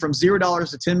company from $0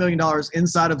 to $10 million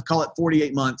inside of, call it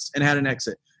 48 months and had an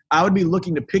exit, I would be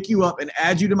looking to pick you up and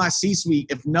add you to my C-suite,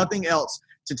 if nothing else,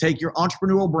 to take your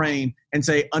entrepreneurial brain and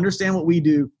say, understand what we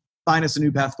do, find us a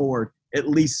new path forward, at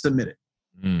least submit it.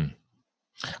 Mm.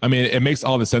 I mean, it makes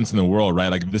all the sense in the world, right?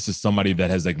 Like this is somebody that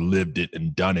has like lived it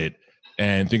and done it,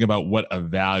 and think about what a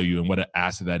value and what an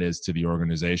asset that is to the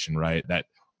organization, right? That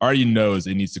already knows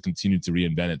it needs to continue to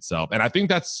reinvent itself. And I think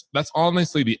that's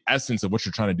honestly the essence of what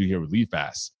you're trying to do here with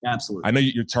LeafAss. Absolutely. I know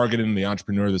you're targeting the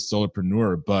entrepreneur, the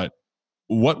solopreneur, but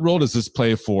what role does this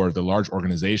play for the large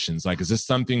organizations? Like, is this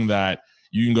something that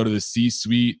you can go to the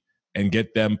C-suite and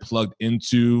get them plugged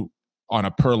into on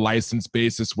a per license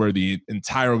basis where the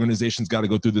entire organization's got to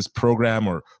go through this program?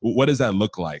 Or what does that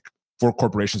look like for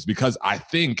corporations? Because I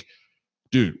think,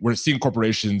 dude, we're seeing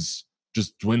corporations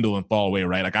just dwindle and fall away,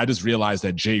 right? Like I just realized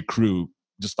that J. Crew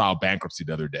just filed bankruptcy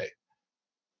the other day.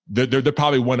 They're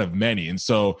probably one of many. And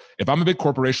so if I'm a big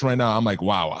corporation right now, I'm like,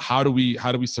 wow, how do we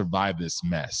survive this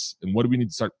mess? And what do we need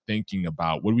to start thinking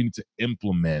about? What do we need to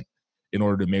implement in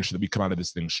order to make sure that we come out of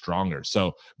this thing stronger?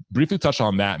 So briefly touch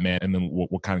on that, man, and then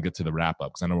we'll kind of get to the wrap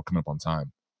up because I know we're coming up on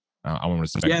time. I want to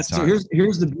respect the time. So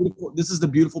here's this is the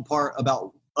beautiful part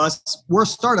about us. We're a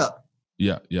startup.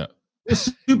 Yeah. We're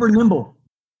super nimble.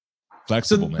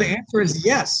 Flexible, so man. The answer is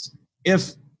yes.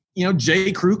 If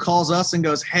J. Crew calls us and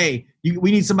goes, hey,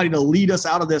 we need somebody to lead us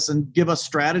out of this and give us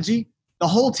strategy, the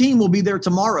whole team will be there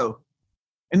tomorrow.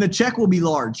 And the check will be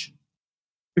large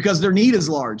because their need is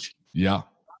large. Yeah.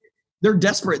 They're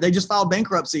desperate. They just filed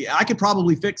bankruptcy. I could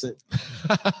probably fix it.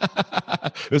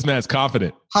 This man's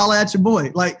confident. Holla at your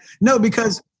boy. No,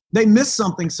 because they missed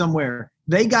something somewhere.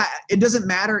 It doesn't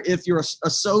matter if you're a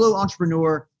solo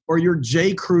entrepreneur or you're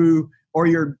J. Crew or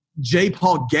you're J.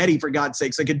 Paul Getty, for God's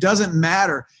sakes. It doesn't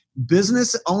matter.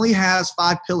 Business only has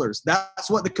 5 pillars. That's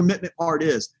what the commitment part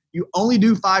is. You only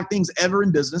do 5 things ever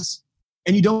in business,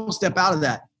 and you don't step out of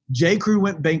that. J. Crew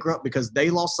went bankrupt because they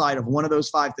lost sight of one of those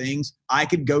 5 things. I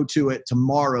could go to it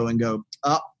tomorrow and go,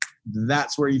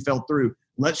 that's where you fell through.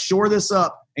 Let's shore this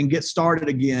up and get started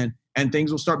again, and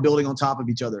things will start building on top of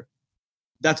each other.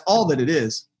 That's all that it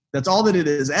is. That's all that it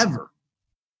is ever.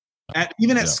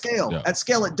 Even at scale. Yeah. At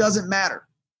scale, it doesn't matter.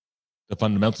 The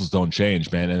fundamentals don't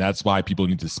change, man. And that's why people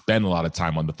need to spend a lot of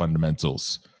time on the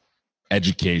fundamentals.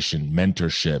 Education,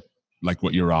 mentorship, like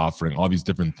what you're offering, all these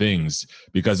different things.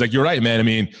 Because like you're right, man. I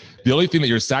mean, the only thing that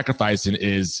you're sacrificing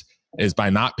is by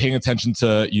not paying attention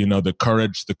to, the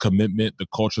courage, the commitment, the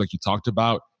culture like you talked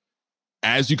about.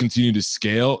 As you continue to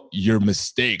scale, your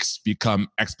mistakes become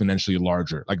exponentially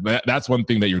larger. Like that's one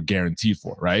thing that you're guaranteed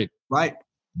for, right? Right.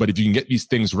 But if you can get these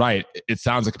things right, it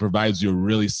sounds like it provides you a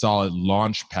really solid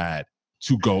launch pad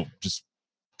to go just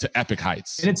to epic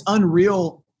heights. And it's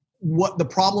unreal what the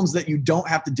problems that you don't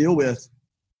have to deal with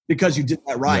because you did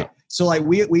that right. Yeah. So like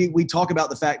we talk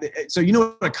about the fact that, so you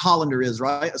know what a colander is,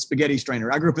 right? A spaghetti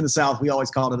strainer. I grew up in the South. We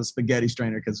always called it a spaghetti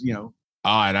strainer because, and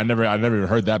I never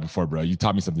heard that before, bro. You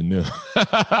taught me something new.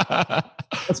 A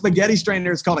spaghetti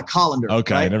strainer is called a colander.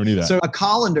 Okay, right? I never knew that. So a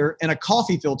colander and a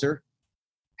coffee filter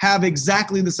have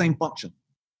exactly the same function,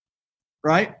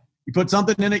 right? You put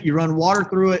something in it, you run water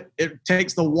through it, it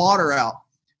takes the water out.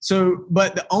 So,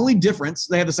 but the only difference,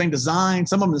 they have the same design,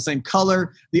 some of them the same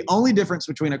color. The only difference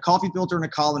between a coffee filter and a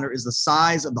colander is the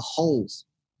size of the holes.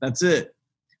 That's it.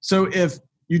 So if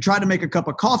you try to make a cup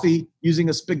of coffee using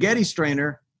a spaghetti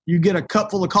strainer, you get a cup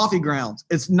full of coffee grounds.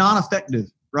 It's not effective,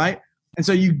 right? And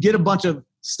so you get a bunch of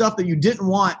stuff that you didn't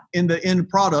want in the end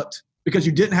product because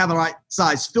you didn't have a right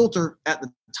size filter at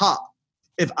the top.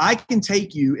 If I can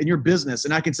take you in your business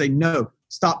and I can say, no,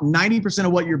 stop 90%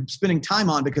 of what you're spending time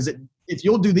on, because if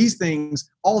you'll do these things,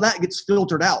 all that gets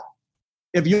filtered out.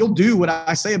 If you'll do what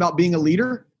I say about being a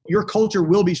leader, your culture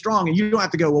will be strong, and you don't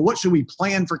have to go, well, what should we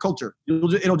plan for culture?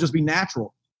 It'll just be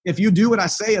natural. If you do what I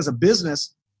say as a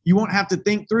business, you won't have to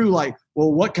think through like,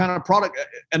 well, what kind of product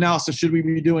analysis should we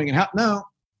be doing? And how? No,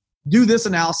 do this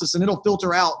analysis and it'll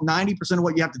filter out 90% of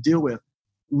what you have to deal with.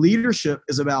 Leadership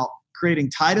is about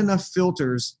creating tight enough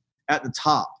filters at the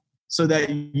top so that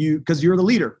because you're the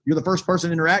leader, you're the first person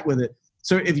to interact with it.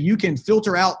 So if you can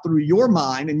filter out through your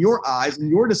mind and your eyes and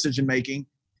your decision-making,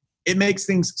 it makes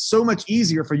things so much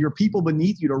easier for your people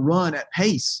beneath you to run at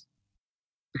pace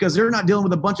because they're not dealing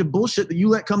with a bunch of bullshit that you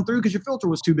let come through because your filter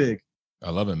was too big. I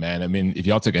love it, man. I mean, if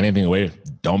y'all took anything away,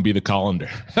 don't be the colander.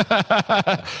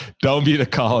 Don't be the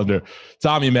colander.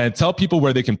 Tommy, man, tell people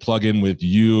where they can plug in with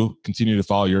you, continue to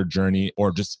follow your journey,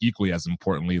 or just equally as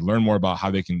importantly, learn more about how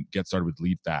they can get started with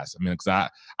Lead Fast. I mean, because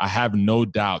I have no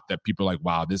doubt that people are like,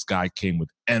 wow, this guy came with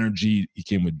energy, he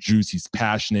came with juice, he's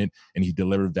passionate, and he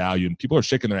delivered value. And people are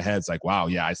shaking their heads like, wow,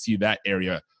 yeah, I see that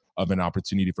area of an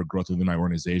opportunity for growth within my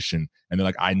organization. And they're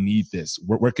like, I need this.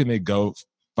 Where can they go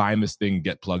find this thing,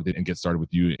 get plugged in, and get started with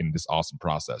you in this awesome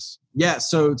process? Yeah,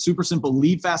 so it's super simple,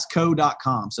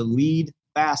 leadfastco.com. So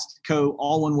leadfastco,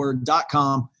 all one word,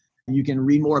 .com. You can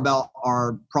read more about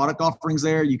our product offerings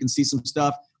there. You can see some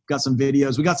stuff. We've got some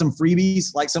videos. We got some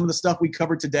freebies, like some of the stuff we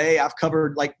covered today. I've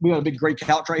covered, like, we got a big gray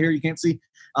couch right here you can't see.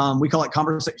 We call it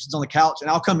Conversations on the Couch. And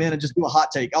I'll come in and just do a hot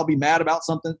take. I'll be mad about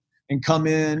something and come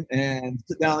in and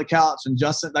sit down on the couch. And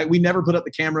Justin, like, we never put up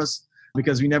the cameras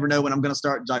because we never know when I'm going to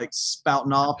start like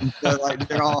spouting off. And so, like,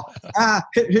 they're all,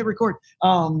 hit record.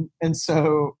 And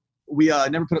so we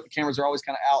never put up the cameras. They're always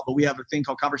kind of out. But we have a thing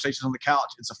called Conversations on the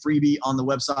Couch. It's a freebie on the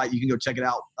website. You can go check it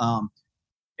out.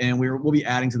 And we'll be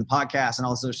adding to the podcast and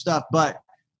all this other stuff. But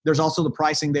there's also the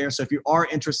pricing there. So if you are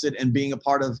interested in being a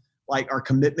part of like our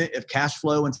commitment, if cash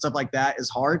flow and stuff like that is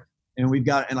hard, and we've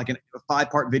got a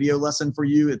 5-part video lesson for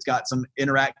you. It's got some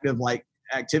interactive like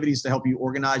activities to help you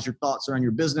organize your thoughts around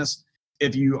your business.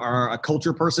 If you are a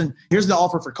culture person, here's the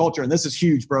offer for culture. And this is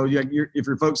huge, bro. If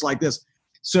you're folks like this.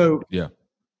 So yeah,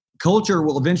 culture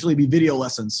will eventually be video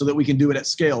lessons so that we can do it at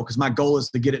scale. Because my goal is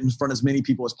to get it in front of as many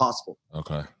people as possible.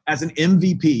 Okay. As an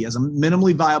MVP, as a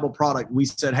minimally viable product, we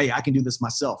said, hey, I can do this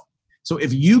myself. So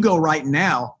if you go right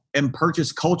now and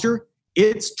purchase culture,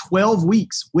 it's 12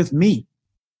 weeks with me,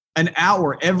 an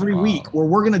hour every week where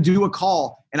we're going to do a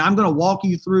call and I'm going to walk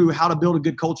you through how to build a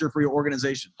good culture for your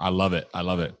organization. I love it. I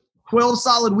love it. 12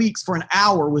 solid weeks for an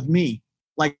hour with me.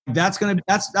 Like I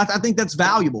think that's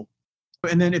valuable.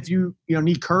 And then if you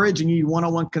need courage and you need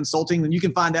one-on-one consulting, then you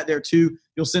can find that there too.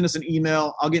 You'll send us an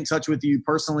email. I'll get in touch with you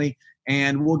personally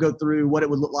and we'll go through what it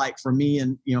would look like for me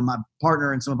and, my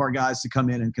partner and some of our guys to come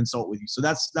in and consult with you. So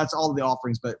that's all of the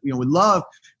offerings, but we'd love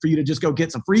for you to just go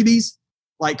get some freebies,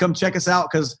 like come check us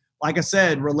out. Cause like I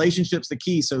said, relationships the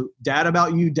key. So data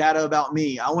about you, data about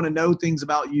me. I want to know things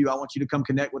about you. I want you to come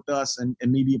connect with us and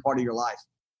me be a part of your life.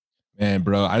 Man,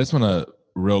 bro, I just want to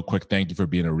real quick thank you for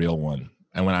being a real one.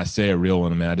 And when I say a real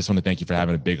one, man, I just want to thank you for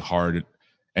having a big heart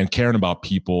and caring about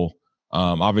people.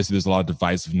 Obviously, there's a lot of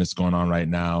divisiveness going on right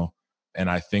now.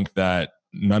 And I think that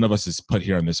none of us is put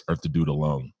here on this earth to do it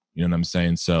alone. You know what I'm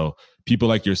saying? So people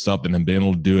like yourself and then being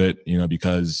able to do it,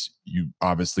 because you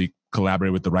obviously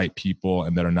collaborate with the right people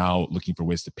and that are now looking for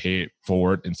ways to pay it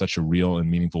forward in such a real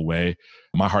and meaningful way.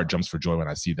 My heart jumps for joy when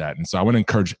I see that. And so I want to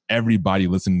encourage everybody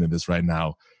listening to this right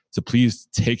now to please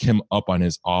take him up on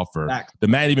his offer. The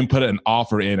man even put an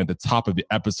offer in at the top of the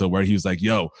episode where he was like,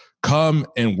 yo, come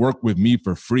and work with me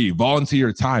for free. Volunteer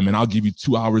your time and I'll give you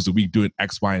 2 hours a week doing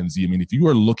X, Y, and Z. I mean, if you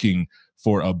are looking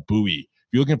for a buoy,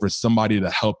 if you're looking for somebody to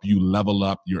help you level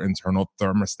up your internal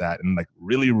thermostat and like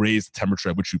really raise the temperature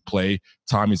at which you play,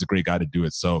 Tommy's a great guy to do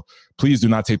it. So please do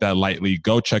not take that lightly.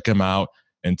 Go check him out.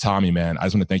 And Tommy, man, I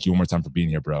just want to thank you one more time for being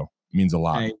here, bro. It means a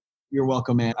lot. Hey, you're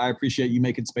welcome, man. I appreciate you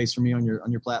making space for me on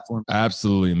your platform.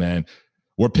 Absolutely, man.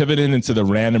 We're pivoting into the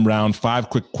random round. 5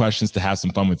 quick questions to have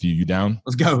some fun with you. You down?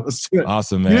 Let's go. Let's do it.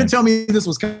 Awesome, man. You didn't tell me this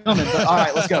was coming, but all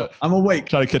right, let's go. I'm awake.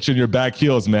 Try to catch you in your back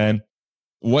heels, man.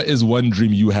 What is one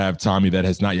dream you have, Tommy, that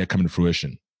has not yet come to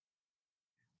fruition?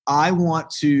 I want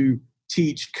to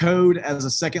teach code as a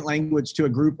second language to a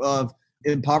group of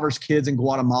impoverished kids in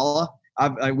Guatemala.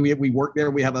 We work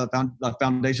there. We have a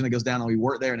foundation that goes down and we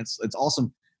work there, and it's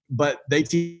awesome. But they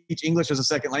teach English as a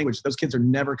second language. Those kids are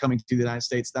never coming to the United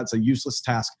States. That's a useless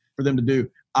task for them to do.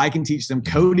 I can teach them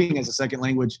coding as a second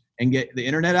language and get the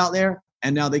internet out there.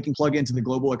 And now they can plug into the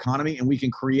global economy, and we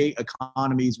can create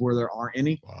economies where there aren't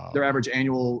any. Wow. Their average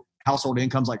annual household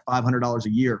income is like $500 a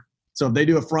year. So if they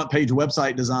do a front page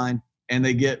website design and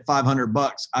they get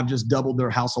 $500, I've just doubled their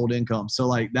household income. So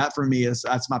like that for me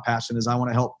that's my passion, is I want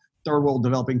to help third world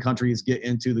developing countries get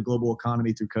into the global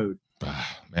economy through code.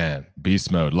 Man,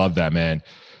 beast mode. Love that, man.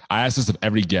 I ask this of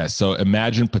every guest. So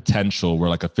imagine potential where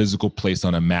like a physical place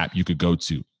on a map you could go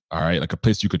to. All right. Like a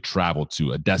place you could travel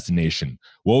to, a destination.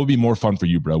 What would be more fun for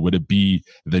you, bro? Would it be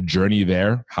the journey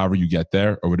there, however you get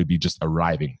there, or would it be just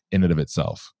arriving in and of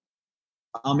itself?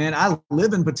 Oh man, I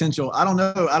live in potential. I don't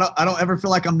know. I don't ever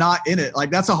feel like I'm not in it. Like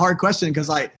that's a hard question, because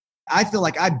like I feel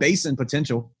like I base in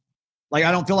potential. Like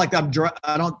I don't feel like I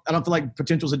don't feel like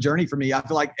potential's a journey for me. I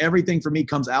feel like everything for me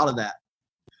comes out of that.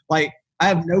 Like I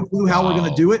have no clue how we're going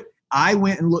to do it. I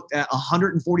went and looked at a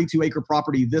 142-acre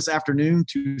property this afternoon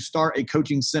to start a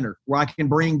coaching center where I can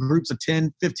bring groups of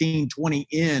 10, 15, 20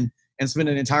 in and spend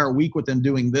an entire week with them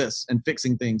doing this and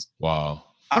fixing things. Wow.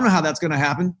 I don't know how that's going to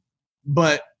happen,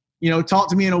 but talk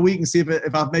to me in a week and see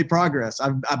if I've made progress.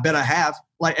 I bet I have.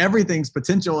 Like everything's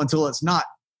potential until it's not.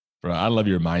 Bro, I love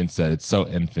your mindset. It's so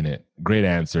infinite. Great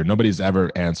answer. Nobody's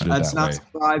ever answered it That's that way. not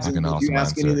surprising. If awesome you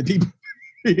ask answer. any of the people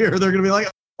here, they're going to be like,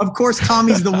 of course,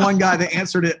 Tommy's the one guy that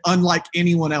answered it unlike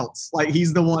anyone else. Like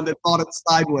he's the one that thought it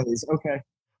sideways. Okay.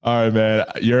 All right, man.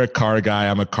 You're a car guy.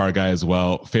 I'm a car guy as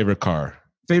well. Favorite car?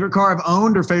 Favorite car I've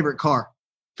owned or favorite car?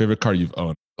 Favorite car you've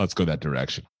owned. Let's go that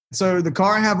direction. So the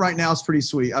car I have right now is pretty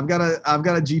sweet. I've got a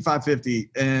G550,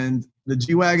 and the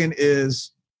G-Wagon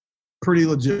is pretty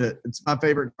legit. It's my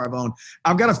favorite car I've owned.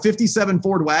 I've got a 57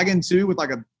 Ford wagon too with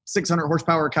like a 600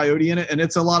 horsepower Coyote in it, and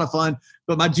it's a lot of fun.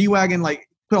 But my G-Wagon, like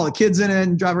put all the kids in it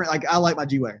and drive around. Like I like my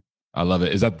G-Wagon. I love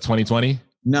it. Is that the 2020?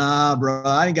 Nah, bro.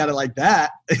 I ain't got it like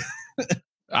that.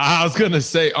 I was going to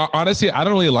say, honestly, I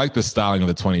don't really like the styling of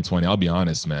the 2020. I'll be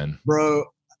honest, man. Bro,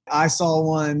 I saw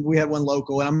one. We had one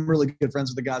local, and I'm really good friends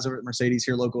with the guys over at Mercedes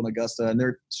here local in Augusta, and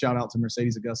they're shout out to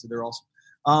Mercedes Augusta. They're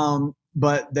awesome.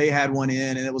 But they had one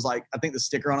in, and it was like, I think the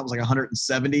sticker on it was like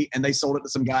 170, and they sold it to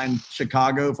some guy in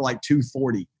Chicago for like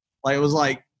 240. Like it was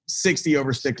like 60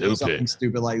 over sticker or something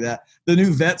stupid like that. The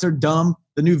new Vets are dumb.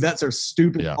 The new Vets are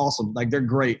stupid. Yeah. Awesome. Like they're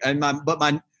great. And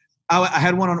I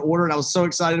had one on order, and I was so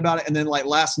excited about it. And then like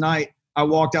last night I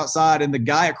walked outside, and the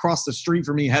guy across the street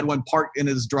from me had one parked in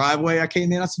his driveway. I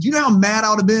came in, I said, you know how mad I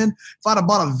would have been if I'd have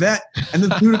bought a Vet and the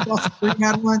dude across the street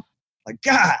had one? Like,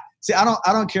 God. See, I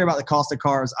don't care about the cost of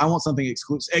cars. I want something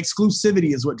exclusive.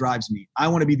 Exclusivity is what drives me. I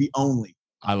want to be the only.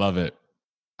 I love it.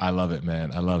 I love it,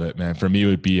 man. I love it, man. For me, it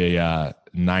would be a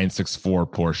 964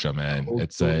 Porsche, man.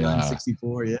 It's a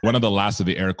 964, yeah. One of the last of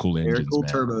the air-cooled engines, air-cooled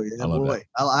man. turbo, yeah, I love boy. It.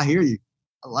 I hear you.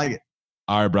 I like it.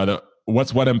 All right, brother.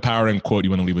 What's one empowering quote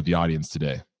you want to leave with the audience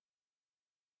today?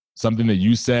 Something that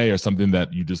you say or something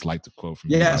that you just like to quote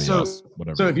from else,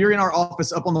 whatever. So if you're in our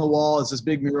office, up on the wall is this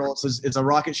big mural. It says, it's a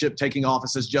rocket ship taking off. It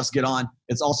says, just get on.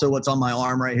 It's also what's on my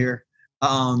arm right here.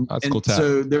 That's cool.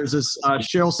 So there's this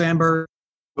Sheryl Sandberg,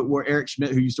 where Eric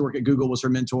Schmidt, who used to work at Google, was her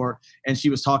mentor. And she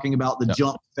was talking about the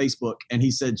jump Facebook. And he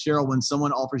said, Sheryl, when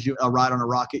someone offers you a ride on a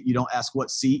rocket, you don't ask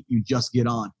what seat, you just get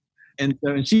on. And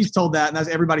she's told that, and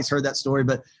everybody's heard that story.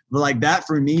 But like that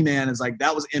for me, man, is like,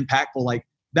 that was impactful. Like,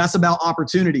 that's about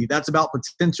opportunity. That's about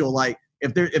potential. Like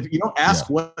if you don't ask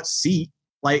what seat,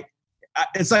 like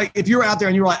it's like if you're out there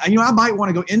and you're like, I might want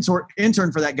to go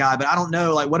intern for that guy, but I don't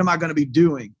know, like, what am I going to be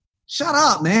doing? Shut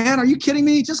up, man. Are you kidding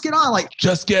me? Just get on. Like,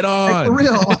 just get on. Like, for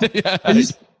real. Like, are you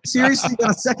seriously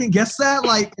going to second guess that?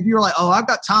 Like if you're like, oh, I've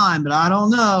got time, but I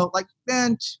don't know. Like,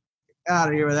 man, out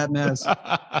of here with that mess.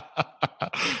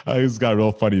 He's got a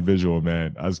real funny visual,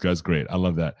 man. That's great. I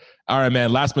love that. All right,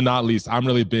 man. Last but not least, I'm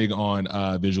really big on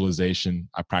visualization.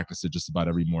 I practice it just about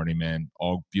every morning, man.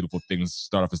 All beautiful things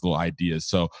start off as little ideas.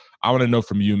 So I want to know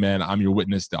from you, man. I'm your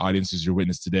witness. The audience is your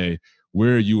witness today.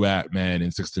 Where are you at, man,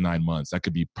 in 6 to 9 months? That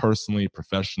could be personally,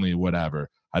 professionally, whatever.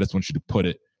 I just want you to put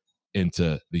it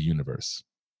into the universe.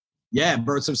 Yeah,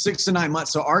 bro. So 6 to 9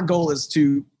 months. So our goal is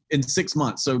to, in 6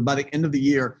 months, so by the end of the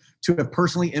year, to have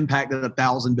personally impacted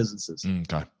 1,000 businesses.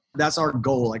 Okay. That's our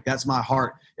goal. Like that's my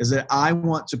heart, is that I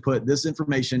want to put this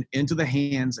information into the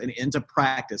hands and into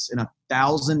practice in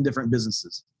 1,000 different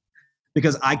businesses,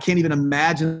 because I can't even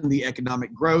imagine the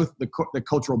economic growth, the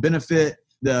cultural benefit,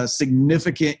 the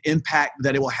significant impact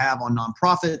that it will have on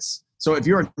nonprofits. So if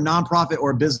you're a nonprofit or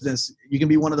a business, you can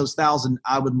be one of those 1,000.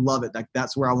 I would love it. Like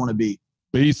that's where I want to be.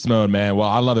 Beast mode, man. Well,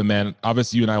 I love it, man.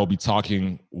 Obviously, you and I will be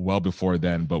talking well before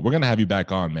then, but we're going to have you back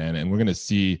on, man. And we're going to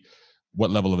see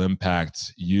what level of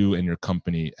impact you and your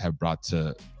company have brought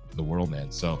to the world,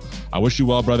 man. So I wish you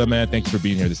well, brother, man. Thank you for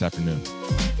being here this afternoon.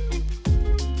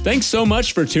 Thanks so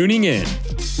much for tuning in.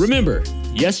 Remember,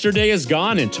 yesterday is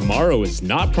gone and tomorrow is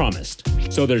not promised.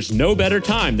 So there's no better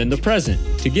time than the present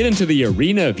to get into the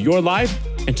arena of your life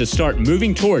and to start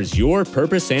moving towards your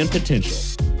purpose and potential.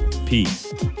 Peace.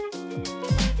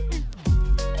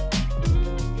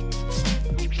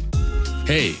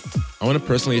 Hey, I want to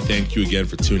personally thank you again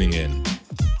for tuning in.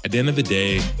 At the end of the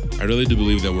day, I really do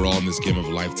believe that we're all in this game of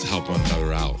life to help one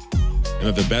another out. And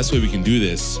that the best way we can do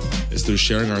this is through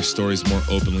sharing our stories more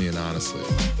openly and honestly.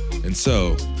 And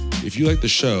so, if you like the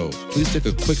show, please take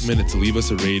a quick minute to leave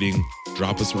us a rating,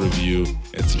 drop us a review,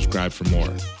 and subscribe for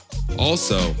more.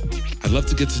 Also, I'd love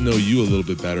to get to know you a little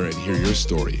bit better and hear your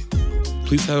story.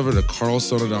 Please head over to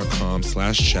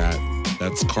carlsona.com/chat.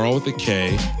 That's Carl with a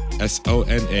K,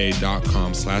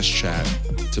 SONA.com/chat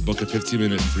to book a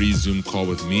 15-minute free Zoom call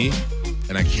with me,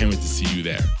 and I can't wait to see you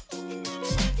there.